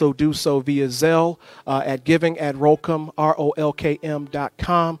can also do so via Zelle at giving@rolcom,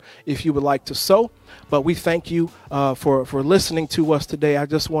 ROLKM.com if you would like to sow. But we thank you for listening to us today. I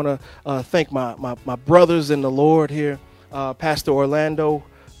just want to thank my brothers in the Lord here, Pastor Orlando,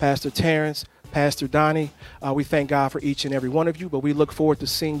 Pastor Terrence, Pastor Donnie. We thank God for each and every one of you, but we look forward to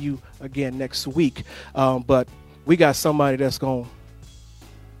seeing you again next week. But we got somebody that's going to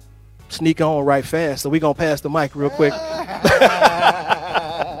sneak on right fast, so we're going to pass the mic real quick.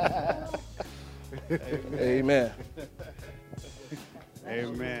 Amen.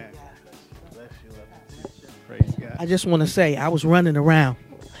 Amen. Praise God. I just want to say I was running around.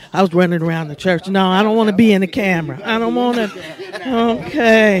 I was running around the church. No, I don't want to be in the camera. I don't want to.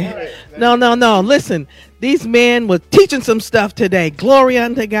 Okay. No. Listen, these men were teaching some stuff today. Glory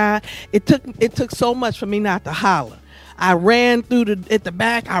unto God. It took so much for me not to holler. I ran at the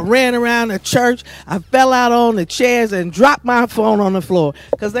back. I ran around the church. I fell out on the chairs and dropped my phone on the floor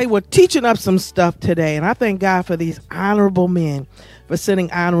because they were teaching up some stuff today. And I thank God for these honorable men, for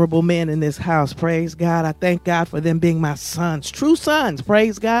sending honorable men in this house. Praise God. I thank God for them being my sons, true sons.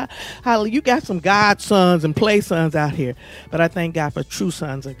 Praise God. Hallelujah. You got some godsons and play sons out here, but I thank God for true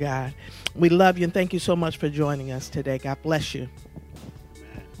sons of God. We love you and thank you so much for joining us today. God bless you.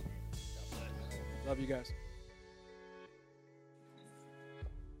 Love you guys.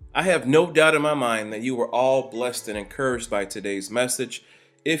 I have no doubt in my mind that you were all blessed and encouraged by today's message.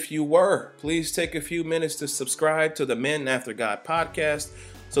 If you were, please take a few minutes to subscribe to the Men After God podcast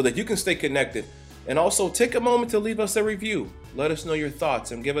so that you can stay connected. And also take a moment to leave us a review. Let us know your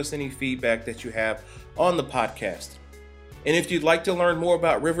thoughts and give us any feedback that you have on the podcast. And if you'd like to learn more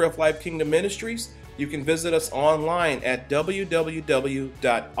about River of Life Kingdom Ministries, you can visit us online at www.rolkm.com.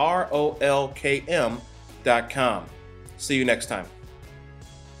 See you next time.